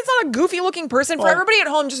 would you say it's not a goofy-looking person? For everybody at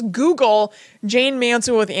home, just Google Jayne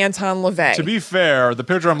Mansfield with Anton LaVey. To be fair, the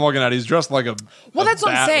picture I'm looking at, he's dressed like a Well, that's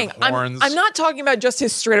what I'm bat saying. with horns. I'm not talking about just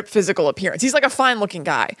his straight-up physical appearance. He's like a fine-looking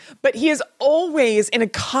guy, but he is always in a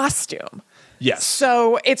costume. Yes.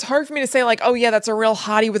 So it's hard for me to say like, oh yeah, that's a real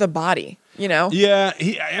hottie with a body. Yeah.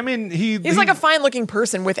 He's like a fine-looking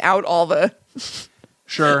person without all the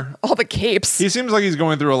sure all the capes. He seems like he's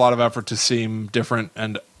going through a lot of effort to seem different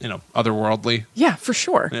and otherworldly. Yeah, for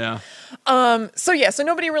sure. Yeah. So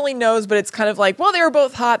nobody really knows, but it's kind of like, well, they were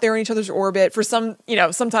both hot. They were in each other's orbit. For some,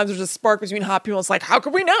 sometimes there's a spark between hot people. It's like, how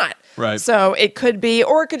could we not? Right. So it could be,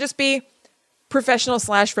 or it could just be professional /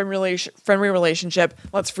 friendly relationship.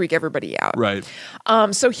 Let's freak everybody out. Right.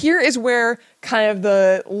 So here is where kind of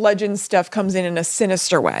the legend stuff comes in a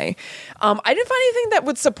sinister way. I didn't find anything that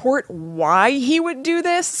would support why he would do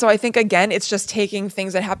this. So I think, again, it's just taking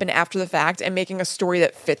things that happen after the fact and making a story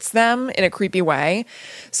that fits them in a creepy way.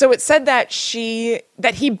 So it said that he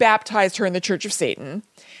baptized her in the Church of Satan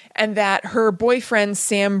and that her boyfriend,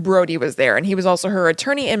 Sam Brody, was there. And he was also her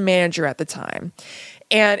attorney and manager at the time.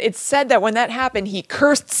 And it's said that when that happened, he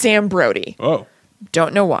cursed Sam Brody. Oh.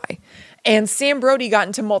 Don't know why. And Sam Brody got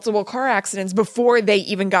into multiple car accidents before they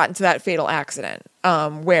even got into that fatal accident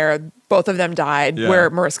where both of them died, where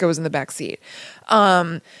Mariska was in the back seat.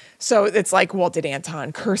 So it's like, well, did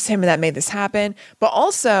Anton curse him and that made this happen? But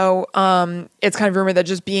also, it's kind of rumored that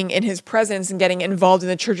just being in his presence and getting involved in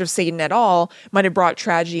the Church of Satan at all might have brought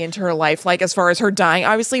tragedy into her life, like as far as her dying,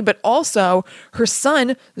 obviously, but also her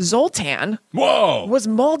son, Zoltan, was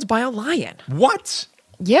mauled by a lion. What?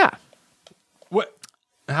 Yeah. What?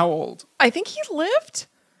 How old? I think he lived.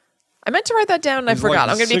 I meant to write that down and I forgot.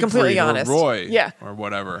 I'm going to be completely honest. Roy, yeah. Or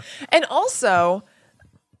whatever. And also,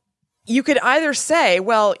 you could either say,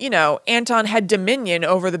 well, Anton had dominion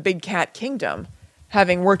over the Big Cat Kingdom,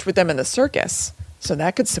 having worked with them in the circus. So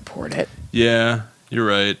that could support it. Yeah, you're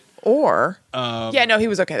right. Or, he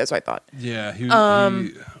was okay. That's what I thought. Yeah.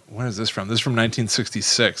 When is this from? This is from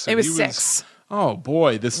 1966. It was 6. Oh,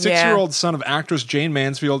 boy. The 6-year-old son of actress Jayne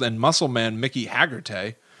Mansfield and muscle man Mickey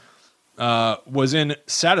Haggerty was in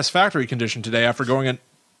satisfactory condition today after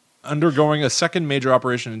undergoing a second major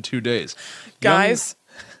operation in 2 days. Guys...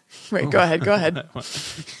 Wait, go ahead.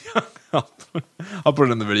 I'll put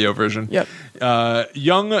it in the video version. Yep.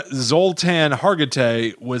 Young Zoltan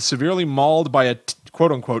Hargitay was severely mauled by a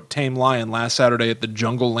quote-unquote tame lion last Saturday at the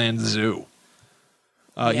Jungle Land Zoo.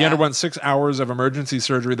 He underwent 6 hours of emergency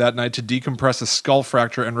surgery that night to decompress a skull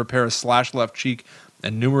fracture and repair a slashed left cheek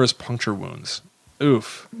and numerous puncture wounds.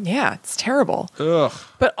 Oof. Yeah, it's terrible. Ugh.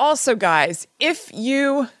 But also, guys, if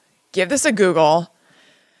you give this a Google...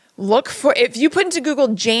 Look for, if you put into Google,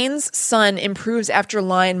 Jayne's son improves after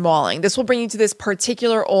lion mauling, this will bring you to this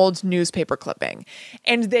particular old newspaper clipping.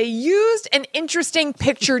 And they used an interesting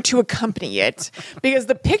picture to accompany it because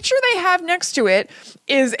the picture they have next to it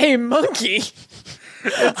is a monkey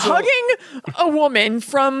hugging a woman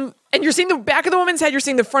from, and you're seeing the back of the woman's head, you're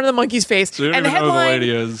seeing the front of the monkey's face. So you don't and even know who the lady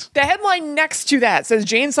is. The headline next to that says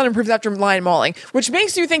Jayne's son improves after lion mauling, which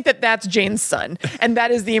makes you think that that's Jayne's son. And that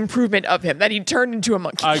is the improvement of him, that he turned into a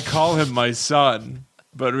monkey. I call him my son,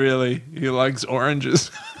 but really, he likes oranges.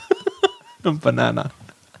 And banana.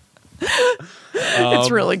 It's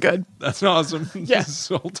really good. That's awesome. Yeah.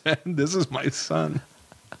 Sultan, this is my son.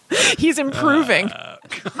 He's improving.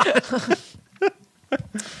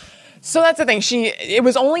 So that's the thing. It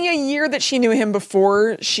was only a year that she knew him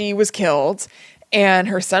before she was killed, and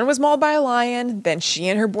her son was mauled by a lion. Then she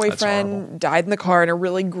and her boyfriend died in the car in a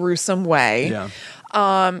really gruesome way. Yeah.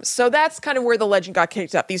 So that's kind of where the legend got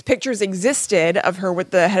kicked up. These pictures existed of her with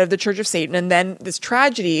the head of the Church of Satan, and then this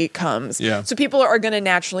tragedy comes. Yeah. So people are going to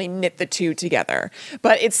naturally knit the two together.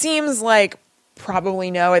 But it seems like probably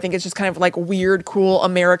no. I think it's just kind of like weird, cool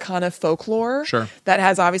Americana folklore. Sure. That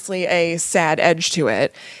has obviously a sad edge to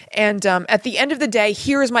it. And at the end of the day,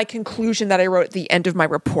 here is my conclusion that I wrote at the end of my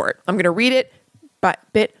report. I'm going to read it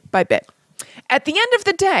bit by bit. At the end of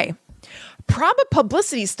the day, a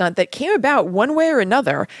publicity stunt that came about one way or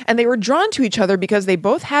another, and they were drawn to each other because they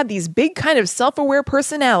both had these big kind of self-aware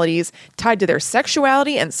personalities tied to their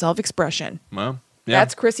sexuality and self-expression. Well, yeah.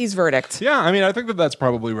 That's Chrissy's verdict. Yeah, I mean, I think that that's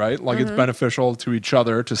probably right. Like, it's beneficial to each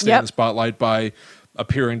other to stay in the spotlight by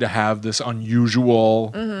appearing to have this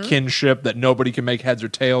unusual kinship that nobody can make heads or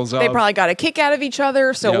tails of. They probably got a kick out of each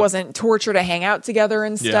other, so Yep. it wasn't torture to hang out together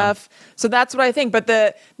and stuff. So that's what I think. But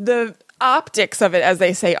the optics of it, as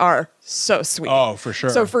they say, are so sweet. Oh, for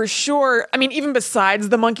sure. So for sure, I mean, even besides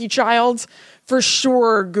the monkey child, for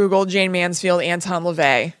sure, Google Jayne Mansfield, Anton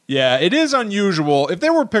LaVey. Yeah, it is unusual. If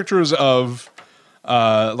there were pictures of,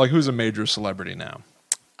 like, who's a major celebrity now?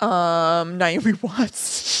 Naomi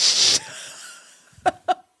Watts.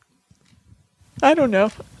 I don't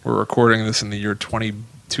know. We're recording this in the year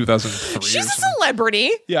 2003. She's a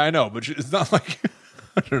celebrity. Yeah, I know, but it's not like,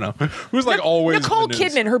 I don't know. Who's like always Nicole in the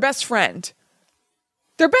news? Kidman, her best friend.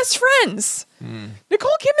 They're best friends.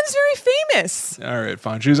 Nicole Kidman's very famous. All right,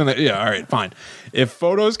 fine. She's in the, yeah, all right, fine. If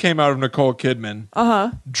photos came out of Nicole Kidman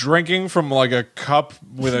drinking from like a cup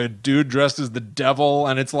with a dude dressed as the devil,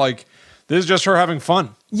 and it's like, this is just her having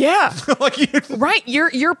fun. Yeah. Like, Right.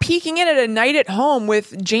 You're peeking in at a night at home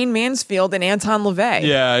with Jayne Mansfield and Anton LaVey.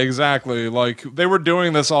 yeah, exactly. Like, they were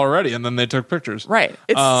doing this already, and then they took pictures. Right.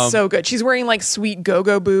 It's so good. She's wearing like sweet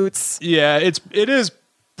go-go boots. Yeah, it is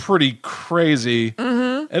pretty crazy.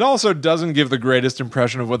 It also doesn't give the greatest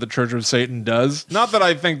impression of what the Church of Satan does. Not that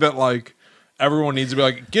I think that like everyone needs to be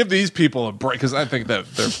like, give these people a break, because I think that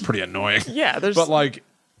they're pretty annoying. Yeah, but like,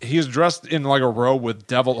 he's dressed in like a robe with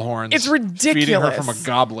devil horns. It's ridiculous. Feeding her from a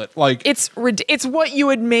goblet. Like, It's what you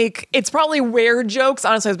would make. It's probably where jokes.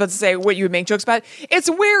 Honestly, I was about to say what you would make jokes about. It's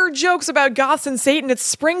where jokes about goths and Satan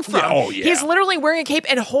spring from. Yeah, oh, yeah. He's literally wearing a cape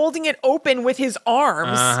and holding it open with his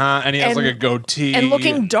arms. and he has like a goatee and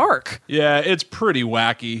looking dark. Yeah, it's pretty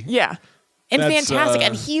wacky. Yeah. And That's, fantastic.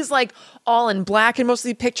 And he's like all in black in most of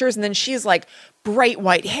the pictures. And then she's like bright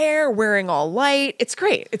white hair, wearing all light. It's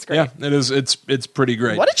great. It's great. Yeah, it is. It's pretty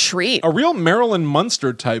great. What a treat. A real Marilyn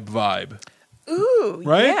Munster type vibe. Ooh,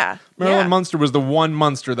 Right? yeah. Marilyn yeah. Munster was the one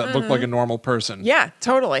Munster that looked like a normal person. Yeah,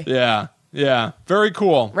 totally. Yeah. Yeah. Very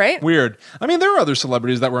cool. Right? Weird. I mean, there were other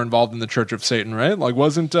celebrities that were involved in the Church of Satan, right? Like,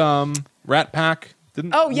 wasn't Rat Pack?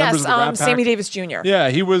 Didn't Oh, members yes. of the Rat Pack- Sammy Davis Jr. Yeah,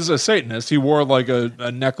 he was a Satanist. He wore like a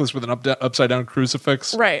necklace with an upside down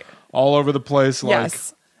crucifix. Right. All over the place. Like,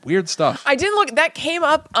 Yes. weird stuff. I didn't look. That came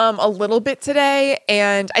up a little bit today,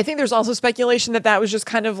 and I think there's also speculation that was just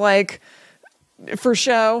kind of like for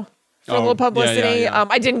show, for a little publicity. yeah.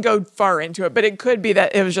 I didn't go far into it, but it could be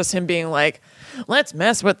that it was just him being like, "Let's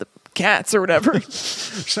mess with the cats" or whatever.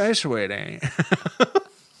 So sweetie.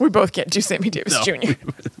 We both can't do Sammy Davis No, Jr.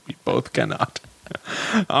 we both cannot.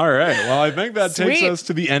 All right. Well, I think that takes Sweet. us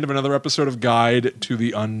to the end of another episode of Guide to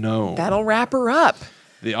the Unknown. That'll wrap her up.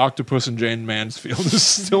 The Octopus and Jayne Mansfield is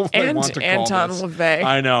still what I And want to call Anton this. LaVey.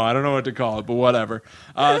 I know. I don't know what to call it, but whatever.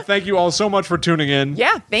 Thank you all so much for tuning in.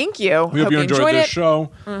 Yeah, thank you. We hope you enjoyed this it.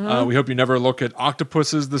 show. We hope you never look at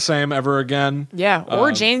octopuses the same ever again. Yeah,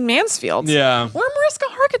 or Jayne Mansfield. yeah. Or Mariska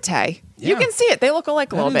Hargitay. You Yeah. can see it. They look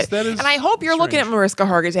alike a little is- bit. that is And I hope you're looking at strange. Mariska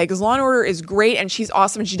Hargitay because Law & Order is great and she's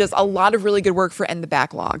awesome and she does a lot of really good work for End the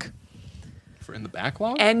Backlog. In the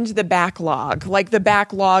backlog? End the backlog. Like the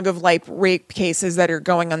backlog of like rape cases that are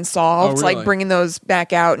going unsolved. Oh, really? Like bringing those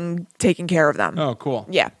back out and taking care of them. Oh, cool.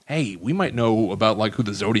 Yeah. Hey, we might know about like who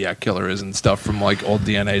the Zodiac killer is and stuff from like old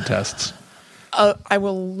DNA tests. I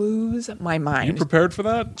will lose my mind. You prepared for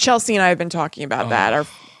that? Chelsea and I have been talking about that. Our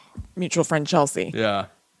mutual friend Chelsea. Yeah.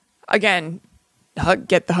 Again,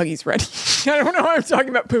 get the Huggies ready. I don't know why I'm talking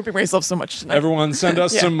about pooping myself so much tonight. Everyone send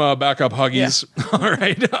us some backup Huggies. Yeah. All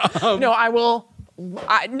right. No, I will.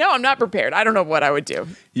 No, I'm not prepared. I don't know what I would do.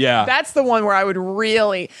 Yeah. That's the one where I would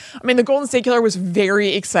really. I mean, the Golden State Killer was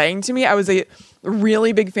very exciting to me. I was a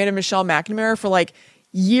really big fan of Michelle McNamara for like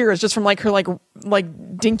years, just from like her like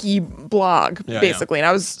dinky blog, basically. And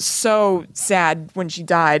I was so sad when she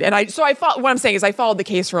died. And I what I'm saying is I followed the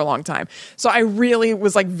case for a long time. So I really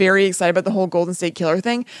was like very excited about the whole Golden State Killer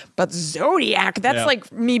thing. But Zodiac, that's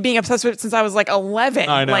like me being obsessed with it since I was like 11.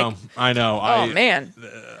 I know. Like, I know. Oh man.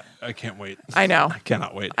 I can't wait. I know. I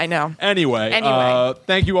cannot wait. I know. Anyway,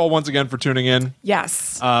 thank you all once again for tuning in.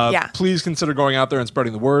 Yes. Please consider going out there and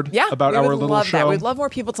spreading the word about our little show. That. We'd love more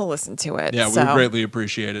people to listen to it. Yeah, we would greatly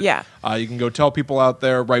appreciate it. Yeah. You can go tell people out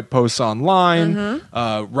there, write posts online,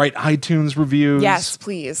 write iTunes reviews. Yes,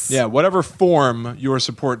 please. Yeah, whatever form your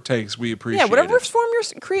support takes, we appreciate it. Yeah, whatever form your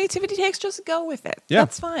creativity takes, just go with it. Yeah.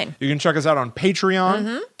 That's fine. You can check us out on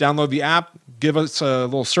Patreon. Download the app. Give us a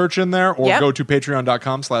little search in there, or go to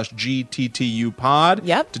patreon.com/GTTU pod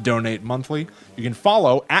to donate monthly. You can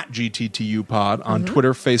follow at GTTU pod on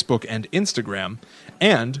Twitter, Facebook, and Instagram.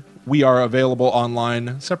 And we are available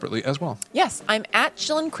online separately as well. Yes, I'm at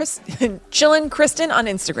Chillin' Kristen on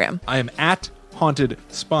Instagram. I am at Haunted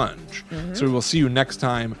Sponge. So we will see you next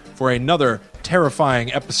time for another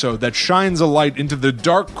terrifying episode that shines a light into the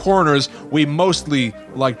dark corners we mostly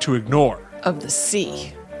like to ignore. Of the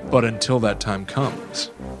sea. But until that time comes,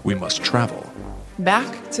 we must travel.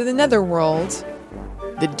 Back to the netherworld,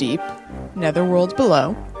 the deep netherworld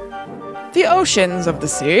below, the oceans of the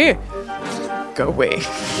sea. Go away.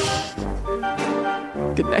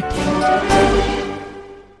 Good night.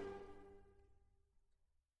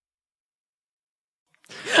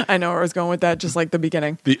 I know where I was going with that, just like the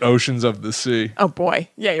beginning. The oceans of the sea. Oh boy.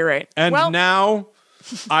 Yeah, you're right. And now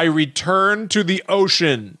I return to the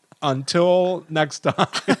ocean. Until next time.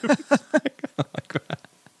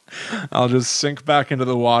 I'll just sink back into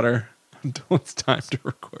the water until it's time to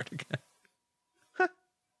record again.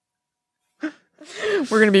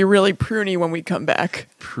 We're going to be really pruny when we come back.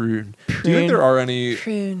 Prune. Do you think there are any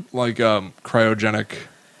like cryogenic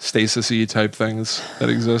stasis-y type things that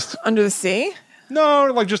exist? Under the sea? No,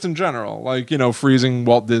 like just in general. Like, freezing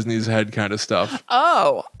Walt Disney's head kind of stuff.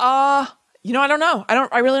 Oh, I don't know.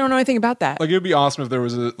 I really don't know anything about that. Like, it would be awesome if there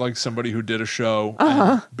was somebody who did a show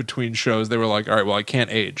and between shows they were like, all right, well, I can't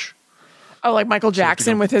age. Oh, like Michael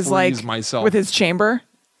Jackson with his with his chamber.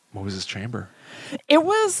 What was his chamber? It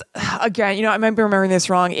was, again, I might be remembering this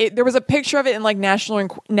wrong. There was a picture of it in like National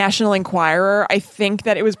Enquirer. I think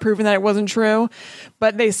that it was proven that it wasn't true,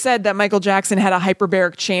 but they said that Michael Jackson had a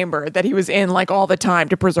hyperbaric chamber that he was in like all the time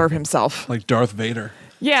to preserve himself. Like Darth Vader.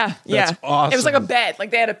 Yeah, That's awesome. It was like a bed.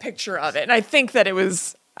 Like they had a picture of it, and I think it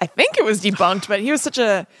was debunked. But he was such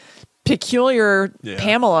a peculiar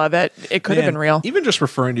Pamela that it could have been real. Even just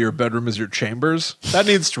referring to your bedroom as your chambers, that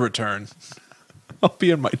needs to return. I'll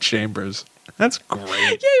be in my chambers. That's great. Yeah,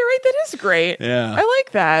 you're right. That is great. Yeah, I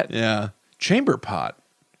like that. Yeah, chamber pot.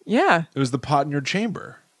 Yeah, it was the pot in your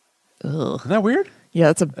chamber. Ugh. Isn't that weird?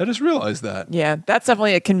 Yeah, I just realized that. Yeah, that's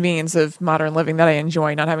definitely a convenience of modern living that I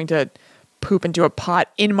enjoy. Not having to poop into a pot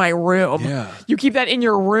in my room. Yeah. You keep that in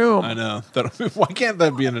your room. I know. Why can't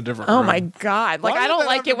that be in a different room? Oh my God. Like, I don't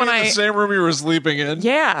like it when in the same room you were sleeping in.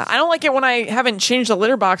 Yeah. I don't like it when I haven't changed the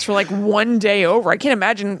litter box for like one day over. I can't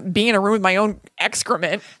imagine being in a room with my own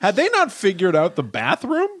excrement. Had they not figured out the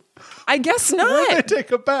bathroom? I guess not. Where did they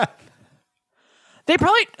take a bath? They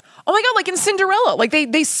probably... Oh my God, like in Cinderella. Like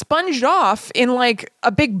they sponged off in like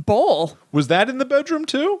a big bowl. Was that in the bedroom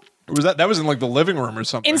too? Or was that was in like the living room or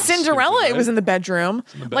something? In Cinderella, it was in the bedroom.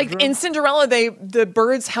 Like in Cinderella, the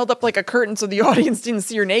birds held up like a curtain so the audience didn't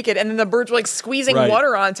see her naked, and then the birds were like squeezing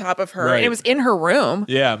water on top of her, and it was in her room.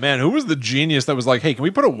 Yeah, man, who was the genius that was like, "Hey, can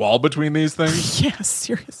we put a wall between these things?" Yeah,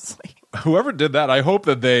 seriously. Whoever did that, I hope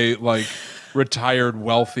that they like retired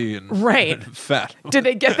wealthy and fat. Did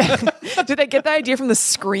they get that? Did they get that idea from the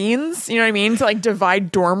screens? You know what I mean? To like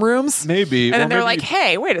divide dorm rooms, maybe. And then they're like,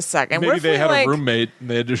 "Hey, wait a second. Maybe they had a roommate, and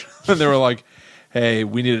they were like, "Hey,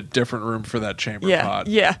 we need a different room for that chamber pot."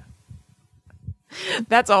 Yeah.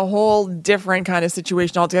 That's a whole different kind of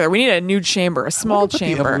situation altogether. We need a new chamber, a small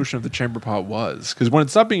chamber. What the evolution of the chamber pot was? Because when it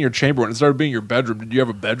stopped being your chamber, when it started being your bedroom, did you have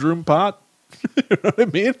a bedroom pot? You know what I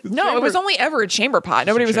mean? No, it was only ever a chamber pot.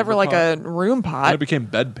 Nobody was ever chamber like pot. a room And pot. it became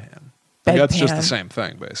bedpan. Like, that's just the Bedpan. same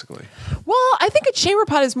thing, basically. Well, I think a chamber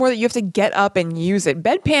pot is more that you have to get up and use it.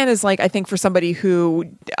 Bedpan is like, I think, for somebody who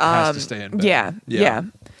Has to stay in bed. Yeah.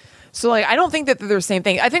 So like, I don't think that they're the same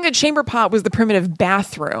thing. I think the chamber pot was the primitive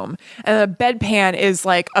bathroom, and the bedpan is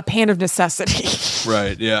like a pan of necessity.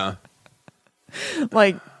 Right, yeah.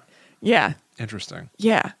 Like, yeah, Interesting.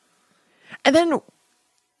 yeah. And then,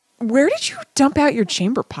 where did you dump out your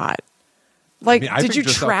chamber pot? Like, I did think you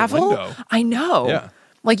just out the travel? window. I know. Yeah.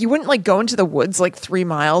 Like, you wouldn't like go into the woods like 3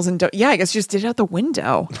 miles and yeah, I guess you just did it out the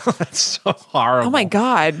window. That's so horrible. Oh my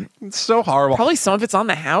God. It's so horrible. Probably some of it's on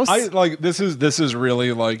the house. I like this is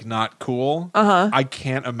really like not cool. I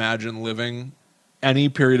can't imagine living any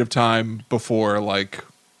period of time before like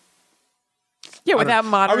yeah, without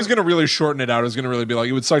modern. I was gonna really shorten it out. I was gonna really be like,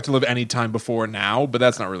 it would suck to live any time before now, but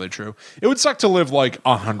that's not really true. It would suck to live like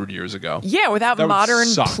 100 years ago. yeah, without That would modern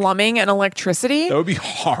suck. plumbing and electricity. That would be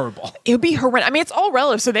horrible. It would be horrendous. I mean, it's all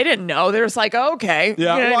relative, so they didn't know. They're just like, oh, okay.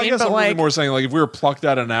 Yeah, You know well, what I mean? guess But I'm really like, more saying like if we were plucked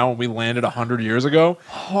out of now and we landed 100 years ago,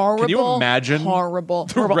 horrible. can you imagine horrible?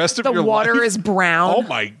 the horrible. rest of the your water life? is brown. Oh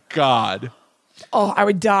my God. Oh, I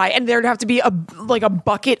would die. And there'd have to be a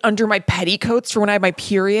bucket under my petticoats for when I had my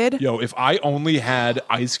period. Yo, if I only had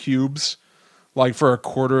ice cubes like for a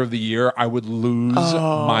quarter of the year, I would lose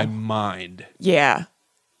my mind. Yeah.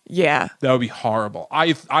 Yeah. That would be horrible.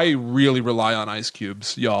 I really rely on ice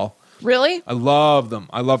cubes, y'all. Really? I love them.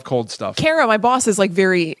 I love cold stuff. Kara, my boss, is like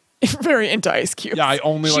very, very into ice cubes. Yeah, I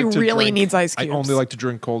only she like to really drink, needs ice cubes. I only like to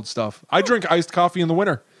drink cold stuff. I drink iced coffee in the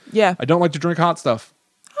winter. Yeah. I don't like to drink hot stuff.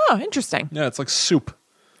 Oh, interesting. Yeah, it's like soup,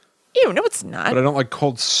 Ew, no, it's not. but I don't like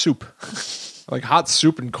cold soup. I like hot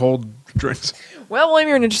soup and cold drinks. Well, William,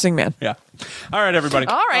 you're an interesting man. Yeah. All right, everybody.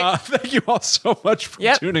 All right. Thank you all so much for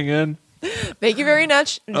Yep. tuning in. Thank you very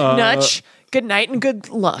much. Nudge. Good night and good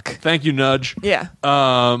luck. Thank you, Nudge. Yeah.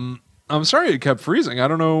 I'm sorry it kept freezing. I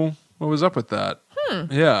don't know what was up with that.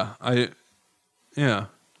 Yeah.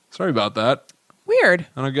 Sorry about that. Weird.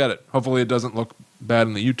 I don't get it. Hopefully it doesn't look bad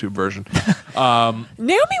in the YouTube version. Naomi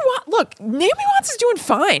Watts is doing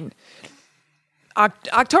fine.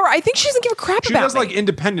 October, I think she doesn't give a crap She about does me. like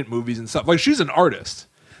independent movies and stuff. Like she's an artist.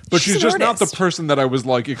 But She's she's an just not the artist. person that I was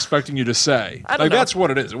like expecting you to say. I don't know. That's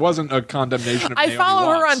what it is. It wasn't a condemnation of I Naomi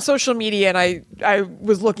follow her Watts. on social media, and I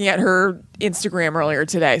was looking at her Instagram earlier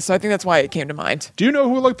today, so I think that's why it came to mind. Do you know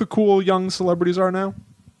who like the cool young celebrities are now?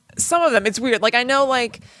 Some of them, it's weird. Like I know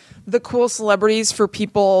like the cool celebrities for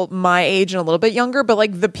people my age and a little bit younger, but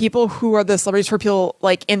like the people who are the celebrities for people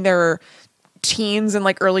like in their teens and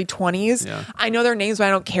like early 20s. Yeah. I know their names, but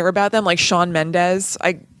I don't care about them. Like Shawn Mendes,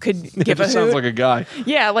 I could It give a just sounds hoot. like a guy.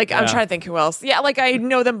 Yeah, like I'm Yeah. trying to think who else. Yeah, like I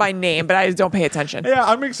know them by name, but I just don't pay attention. Yeah,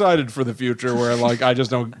 I'm excited for the future where like I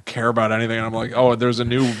just don't care about anything. And I'm like, oh, there's a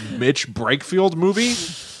new Mitch Brakefield movie.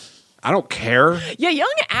 I don't care. Yeah,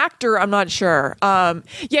 young actor, I'm not sure.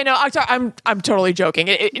 Yeah, no, I'm totally joking.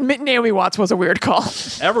 Naomi Watts was a weird call.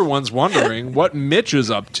 Everyone's wondering what Mitch is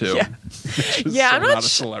up to. Yeah. Which is Yeah, so I'm not a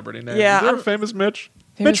sh- celebrity name. Yeah, Is there a I'm- famous Mitch?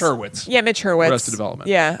 Mitch Hurwitz. Yeah, Mitch Hurwitz. Arrested Development.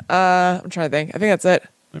 Yeah, I'm trying to think. I think that's it.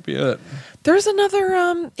 Might be it. There's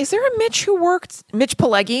another. Is there a Mitch who worked Mitch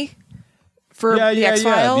Pileggi for the X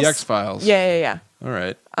Files? The X Files. Yeah. All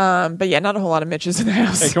right. But yeah, not a whole lot of Mitches in the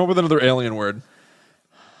house. Hey, come up with another alien word.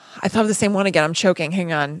 I thought of the same one again. I'm choking.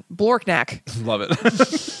 Hang on. Blorknack. Love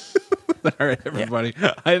it. All right, everybody.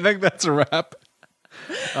 I think that's a wrap.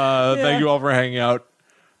 Thank you all for hanging out.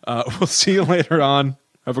 We'll see you later on.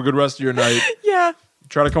 Have a good rest of your night. Yeah.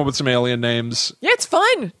 Try to come up with some alien names. Yeah, it's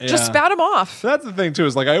fun. Yeah. Just spout them off. That's the thing too.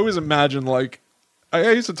 Is like I always imagine like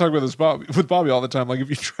I used to talk about this with Bobby all the time. Like if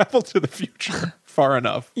you travel to the future far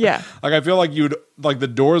enough, Yeah. Like I feel like you'd like the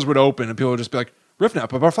doors would open and people would just be like riffnap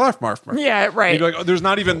marf. Yeah, right. You'd be like, oh, there's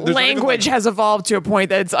not even Language has evolved to a point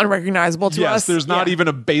that it's unrecognizable to us. Yes, there's not Yeah. even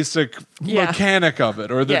a basic Yeah. mechanic of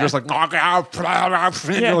it, or they're Yeah. just like, and Yeah.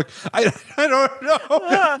 you're like, I don't know,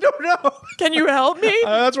 I don't know. Can you help me?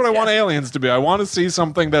 That's what I want aliens to be. I want to see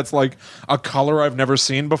something that's like a color I've never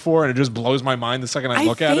seen before, and it just blows my mind the second I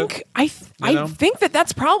look at it. I You know? think that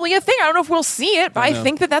that's probably a thing. I don't know if we'll see it, but I know.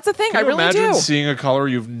 think that that's a thing. Can I you really imagine do. seeing a color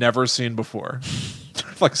you've never seen before?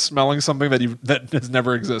 Like smelling something that has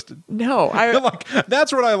never existed. No, Like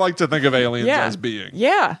that's what I like to think of aliens yeah. as being.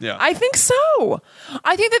 Yeah. Yeah. I think so.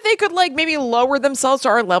 I think that they could like maybe lower themselves to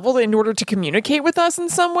our level in order to communicate with us in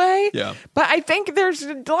some way. Yeah. But I think there's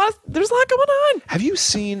a lot going on. Have you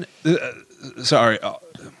seen?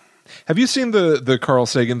 Have you seen the Carl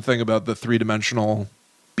Sagan thing about the 3-dimensional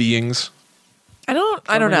beings? I don't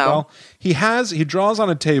Ring a know. bell? He draws on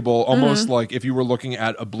a table almost like if you were looking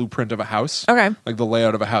at a blueprint of a house. Okay. Like the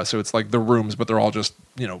layout of a house. So it's like the rooms, but they're all just,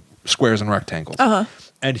 squares and rectangles.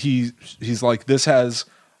 And he's like, this has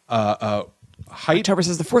height. Octopus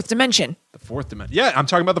is the fourth dimension. The fourth dimension. Yeah, I'm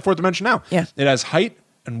talking about the fourth dimension now. Yeah. It has height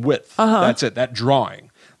and width. That's it. That drawing.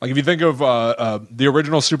 Like if you think of the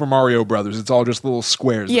original Super Mario Brothers, it's all just little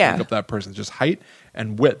squares that make up that person. It's just height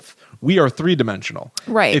and width. We are three-dimensional.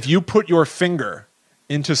 Right. If you put your finger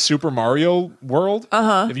into Super Mario World,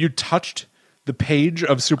 if you touched the page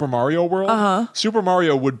of Super Mario World, Super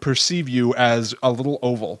Mario would perceive you as a little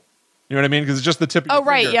oval. You know what I mean? Because it's just the tip of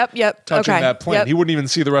your finger Yep. touching Okay. that plane. Yep. He wouldn't even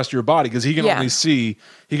see the rest of your body because he can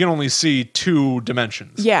only see two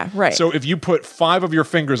dimensions. Yeah, right. So if you put 5 of your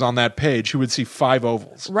fingers on that page, he would see 5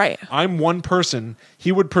 ovals. Right. I'm one person.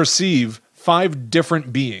 He would perceive 5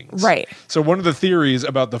 different beings. Right. So one of the theories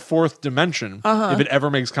about the fourth dimension, if it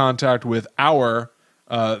ever makes contact with our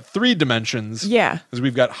 3 dimensions, because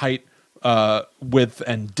we've got height, width,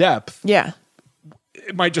 and depth,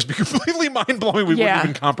 it might just be completely mind-blowing. We wouldn't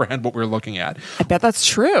even comprehend what we're looking at. I bet that's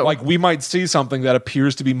true. Like, we might see something that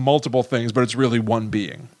appears to be multiple things, but it's really one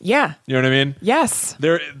being. Yeah. You know what I mean? Yes.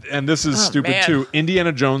 And this is stupid, man. too.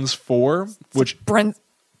 Indiana Jones 4, which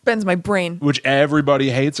bends my brain. which everybody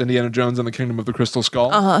hates, Indiana Jones and the Kingdom of the Crystal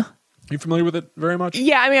Skull. Are you familiar with it very much?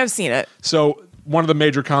 Yeah, I mean, I've seen it. So one of the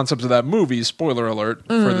major concepts of that movie, spoiler alert,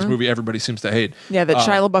 for this movie everybody seems to hate. Yeah, that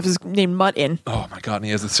Shia LaBeouf is named Mutt in. Oh my God, and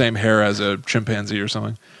he has the same hair as a chimpanzee or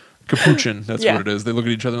something. Capuchin, that's what it is. They look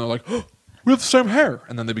at each other and they're like, oh, we have the same hair.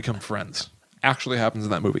 And then they become friends. Actually happens in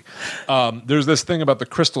that movie. There's this thing about the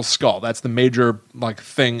crystal skull. That's the major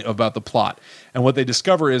thing about the plot. And what they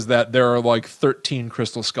discover is that there are 13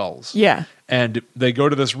 crystal skulls. Yeah. And they go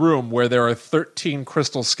to this room where there are 13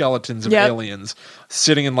 crystal skeletons of aliens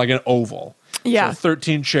sitting in an oval. Yeah. So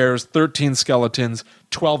 13 chairs, 13 skeletons,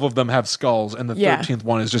 12 of them have skulls, and the 13th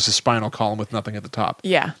one is just a spinal column with nothing at the top.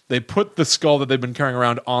 Yeah. They put the skull that they've been carrying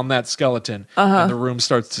around on that skeleton, and the room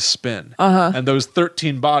starts to spin. And those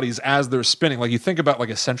 13 bodies, as they're spinning, you think about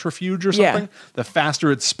a centrifuge or something, the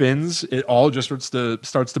faster it spins, it all just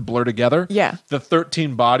starts to blur together. Yeah. The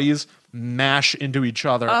 13 bodies mash into each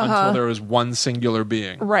other until there is one singular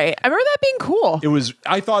being. Right. I remember that being cool.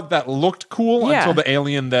 I thought that looked cool Yeah. until the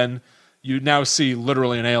alien then. You now see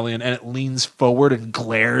literally an alien, and it leans forward and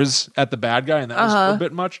glares at the bad guy, and that was a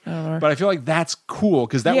bit much. But I feel like that's cool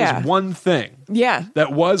because that was one thing. Yeah.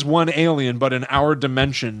 That was one alien, but in our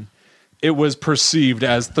dimension, it was perceived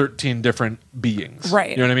as 13 different beings.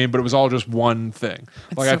 Right. You know what I mean? But it was all just one thing.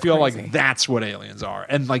 It's I so feel crazy. like that's what aliens are.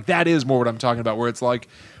 And that is more what I'm talking about, where it's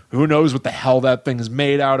who knows what the hell that thing is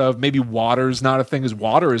made out of? Maybe water's not a thing, because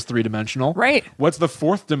water is 3-dimensional. Right. What's the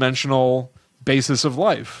 4th-dimensional basis of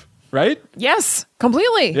life? Right? Yes.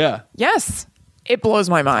 Completely. Yeah. Yes. It blows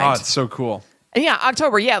my mind. Oh, it's so cool. And yeah,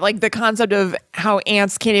 October, the concept of how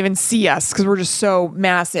ants can't even see us because we're just so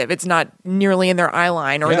massive. It's not nearly in their eye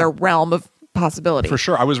line or their realm of possibility. For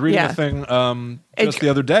sure. I was reading a thing just the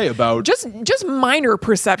other day about... Just minor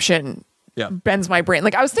perception bends my brain.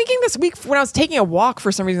 I was thinking this week when I was taking a walk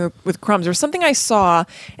for some reason with Crumbs, there was something I saw,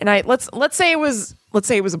 and let's say it was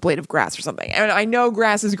a blade of grass or something. And I know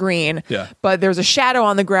grass is green, but there's a shadow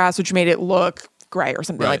on the grass which made it look gray or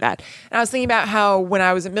something like that. And I was thinking about how when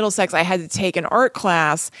I was at Middlesex, I had to take an art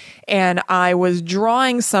class, and I was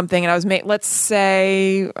drawing something, and I was let's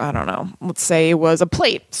say it was a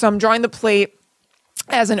plate. So I'm drawing the plate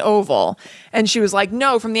as an oval, and she was like,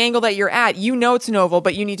 no, from the angle that you're at, it's an oval,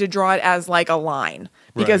 but you need to draw it as a line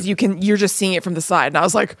because you're just seeing it from the side. And I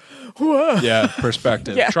was like, whoa. Yeah,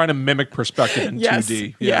 perspective. Trying to mimic perspective in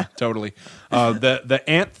 2D. Yeah, totally. The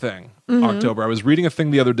ant thing, October. I was reading a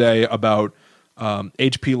thing the other day about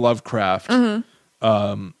H.P. Lovecraft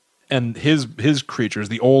and his creatures,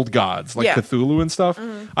 the old gods, Cthulhu and stuff.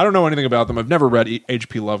 I don't know anything about them. I've never read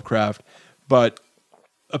H.P. Lovecraft, but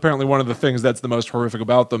apparently one of the things that's the most horrific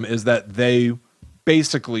about them is that they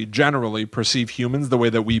basically generally perceive humans the way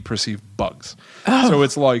that we perceive bugs. So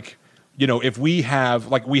it's if we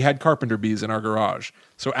had carpenter bees in our garage,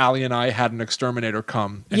 so Allie and I had an exterminator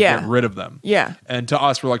come and get rid of them. Yeah. And to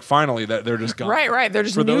us, we're like, finally, that they're just gone. Right. They're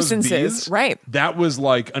just For those nuisances. bees, that was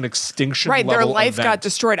an extinction level their life event. got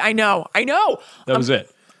destroyed. I know. That was it.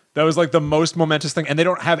 That was the most momentous thing. And they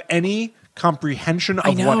don't have any comprehension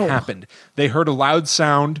of what happened. They heard a loud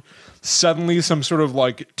sound. Suddenly some sort of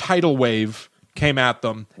tidal wave came at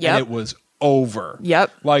them, and it was over.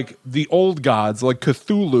 Yep. The old gods,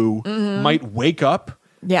 Cthulhu, might wake up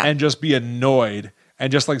and just be annoyed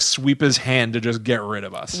and just like sweep his hand to just get rid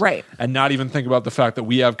of us. Right. And not even think about the fact that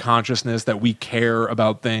we have consciousness, that we care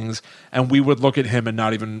about things, and we would look at him and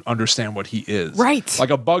not even understand what he is. Right. Like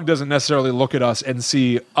a bug doesn't necessarily look at us and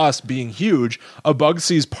see us being huge. A bug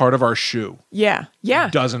sees part of our shoe. Yeah. Yeah.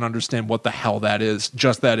 Doesn't understand what the hell that is,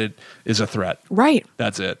 just that it is a threat. Right.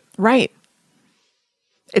 That's it. Right.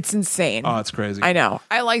 It's insane. Oh, it's crazy. I know.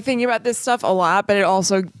 I like thinking about this stuff a lot, but it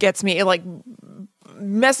also gets me, it like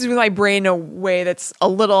messes with my brain in a way that's a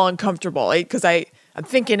little uncomfortable because I'm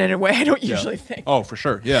thinking in a way I don't usually think. Oh, for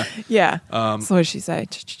sure. Yeah. Yeah. So what did she say?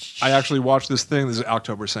 I actually watched this thing. This is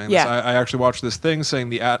Octopus saying Yeah. this. I actually watched this thing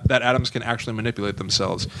saying that atoms can actually manipulate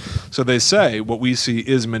themselves. So they say what we see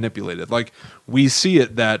is manipulated. Like we see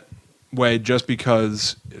it that way just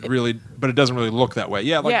because but it doesn't really look that way.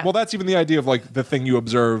 Yeah. Like, well, that's even the idea of like the thing you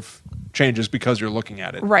observe changes because you're looking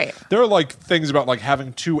at it. Right. There are like things about like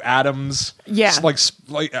having two atoms. Yeah. Like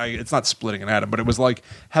it's not splitting an atom, but it was like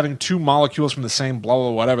having two molecules from the same blah,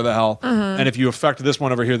 blah, whatever the hell. And if you affect this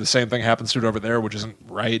one over here, the same thing happens to it over there, which isn't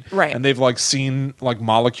right. Right. And they've like seen like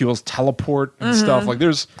molecules teleport and stuff. Like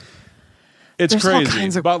there's all crazy.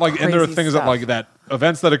 kinds of But like, and there are crazy things stuff. that like that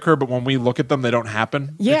events that occur, but when we look at them, they don't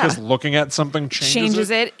happen. Yeah. Because looking at something changes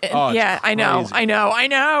it. Oh, it's Yeah, I know. crazy. I know.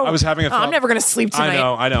 I was having a thought. I'm never going to sleep tonight.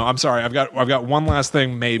 I know. I'm sorry. I've got one last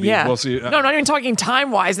thing. Maybe Yeah. we'll see. No, not even talking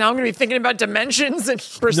time wise. Now I'm going to be thinking about dimensions and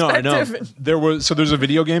perspective. No. There's a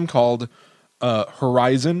video game called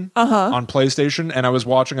Horizon on PlayStation, and I was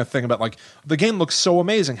watching a thing about like the game looks so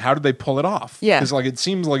amazing. How did they pull it off? Yeah. Because like it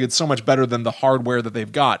seems like it's so much better than the hardware that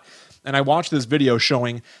they've got. And I watched this video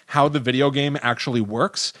showing how the video game actually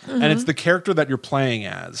works, and it's the character that you're playing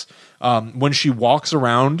as. When she walks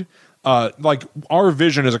around, like our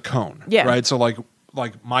vision is a cone, Yeah. right? So like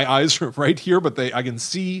my eyes are right here, but I can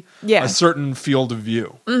see Yeah. a certain field of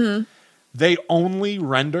view. They only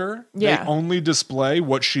render, Yeah. they only display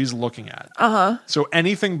what she's looking at. So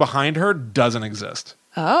anything behind her doesn't exist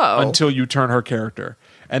until you turn her character,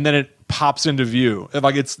 and then it pops into view.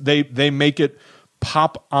 Like they make it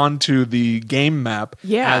pop onto the game map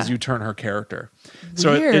as you turn her character.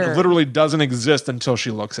 So it Weird. literally doesn't exist until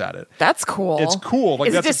she looks at it. That's cool. It's cool. Like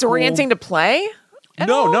Is it that's a disorienting cool- to play? at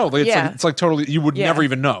No, all? no. Like, Yeah. it's like totally. You would Yeah. never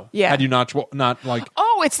even know. Yeah. Had you not like.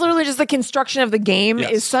 Oh, it's literally just the construction of the game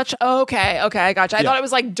Yes. is such. Oh, okay, I gotcha. I Yeah. thought it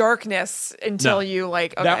was like darkness until No. you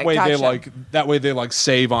like. Okay, That way gotcha. they like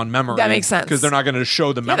save on memory. That makes sense. Because they're not going to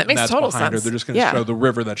show the mountain makes that's total behind her. sense. They're just going to Yeah. show the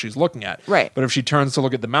river that she's looking at. Right. But if she turns to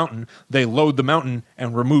look at the mountain, they load the mountain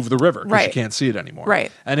and remove the river because Right. she can't see it anymore.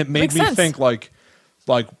 Right. And it made Makes me sense. think like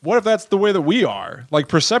what if that's the way that we are? Like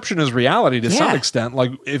perception is reality to some Yeah. extent.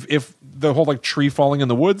 Like if the whole like tree falling in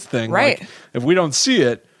the woods thing, Right. like, if we don't see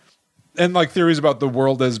it. And like theories about the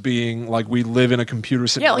world as being like we live in a computer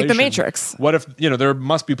simulation. like the Matrix. What if, there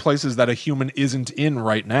must be places that a human isn't in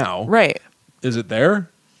right now? Right. Is it there?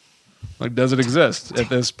 Like, does it exist at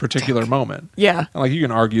this particular moment? Yeah. And, like, you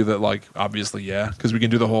can argue that, like, obviously, yeah, because we can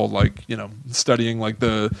do the whole, like, studying, like,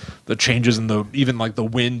 the changes in even, like, the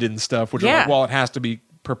wind and stuff, which are like, well, it has to be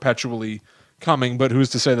perpetually coming, but who's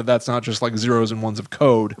to say that that's not just, like, zeros and ones of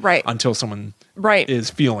code Right. until someone Right. is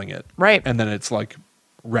feeling it. Right. And then it's, like,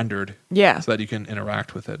 rendered Yeah. so that you can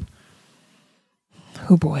interact with it.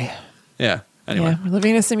 Oh boy. Yeah. Anyway. Yeah, we're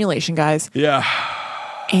living in a simulation, guys. Yeah.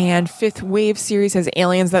 And Fifth Wave series has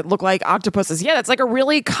aliens that look like octopuses. Yeah, that's like a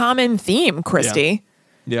really common theme, Christy.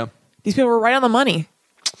 Yeah. These people were right on the money.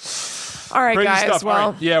 All right, Crazy guys. stuff. Well,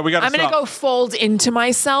 All right. Yeah, we gotta I'm going to stop. go fold into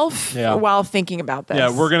myself Yeah. while thinking about this. Yeah,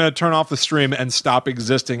 we're going to turn off the stream and stop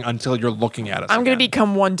existing until you're looking at us. I'm going to again.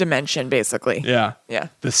 become one dimension, basically. Yeah. Yeah.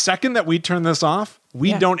 The second that we turn this off,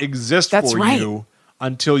 we Yeah. don't exist That's for right. you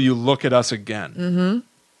until you look at us again. Mm-hmm.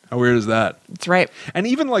 How weird is that? That's right. And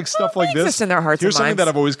even like stuff Well, like they this. exist in their hearts Here's and something minds. that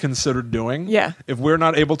I've always considered doing. Yeah. If we're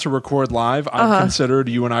not able to record live, I've considered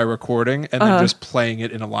you and I recording and then just playing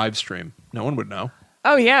it in a live stream. No one would know.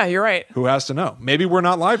 Oh, yeah, you're right. Who has to know? Maybe we're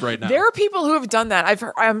not live right now. There are people who have done that.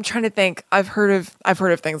 I'm trying to think. I've heard of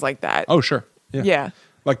things like that. Oh, sure. Yeah.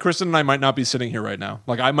 Like Kristen and I might not be sitting here right now.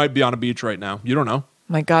 Like I might be on a beach right now. You don't know.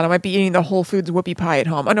 My God, I might be eating the Whole Foods whoopie pie at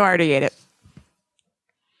home. Oh, no, I already ate it.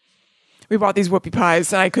 We bought these whoopie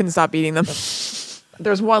pies, and I couldn't stop eating them.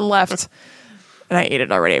 There's one left, and I ate it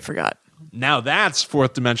already. I forgot. Now that's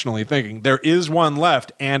fourth dimensionally thinking. There is one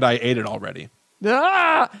left, and I ate it already.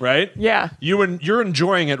 Ah! Right? Yeah. You're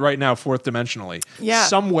enjoying it right now, fourth dimensionally. Yeah.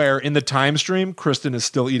 Somewhere in the time stream, Kristen is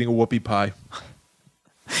still eating a whoopie pie.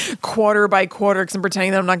 Quarter by quarter, because I'm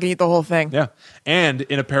pretending that I'm not going to eat the whole thing. Yeah. And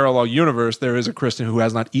in a parallel universe, there is a Kristen who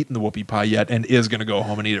has not eaten the whoopie pie yet and is going to go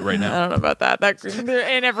home and eat it right I now. don't know about that.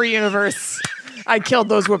 In every universe. I killed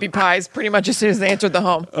those whoopie pies pretty much as soon as they entered the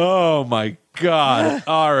home. Oh my God.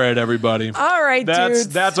 All right, everybody. All right, dudes.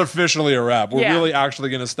 That's officially a wrap. We're Yeah. really actually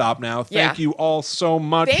going to stop now. Thank Yeah. you all so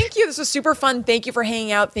much. Thank you. This was super fun. Thank you for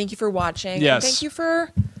hanging out. Thank you for watching. Yes. And thank you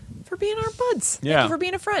for being our buds. Yeah. Thank you for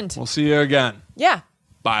being a friend. We'll see you again. Yeah.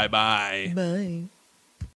 Bye-bye. Bye.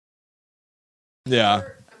 Yeah. I'm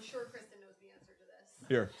sure Kristen knows the answer to this.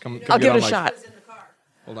 Here, come I'll get give on it a mic. shot. Who's in the car?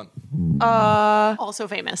 Hold on. Also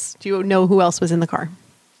famous. Do you know who else was in the car?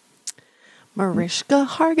 Mariska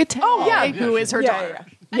Hargitay. Oh, yeah. Who is her daughter?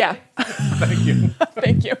 Yeah. Thank you.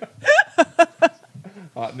 Thank you.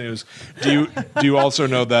 Hot news. Do you also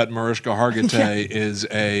know that Mariska Hargitay is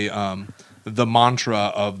the mantra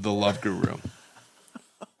of the Love Guru?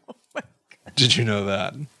 Did you know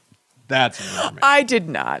that? That's information. I did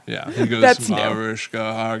not. Yeah, he goes That's new. Mariska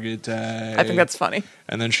Hargitay. I think that's funny.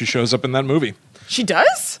 And then she shows up in that movie. She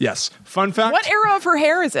does? Yes. Fun fact. What era of her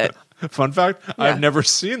hair is it? Fun fact. Yeah. I've never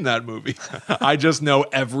seen that movie. I just know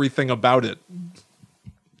everything about it.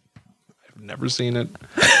 I've never seen it.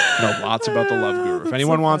 I know lots about the Love Guru. If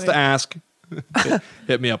anyone wants to ask,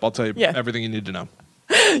 hit me up. I'll tell you Yeah. everything you need to know.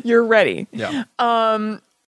 You're ready. Yeah.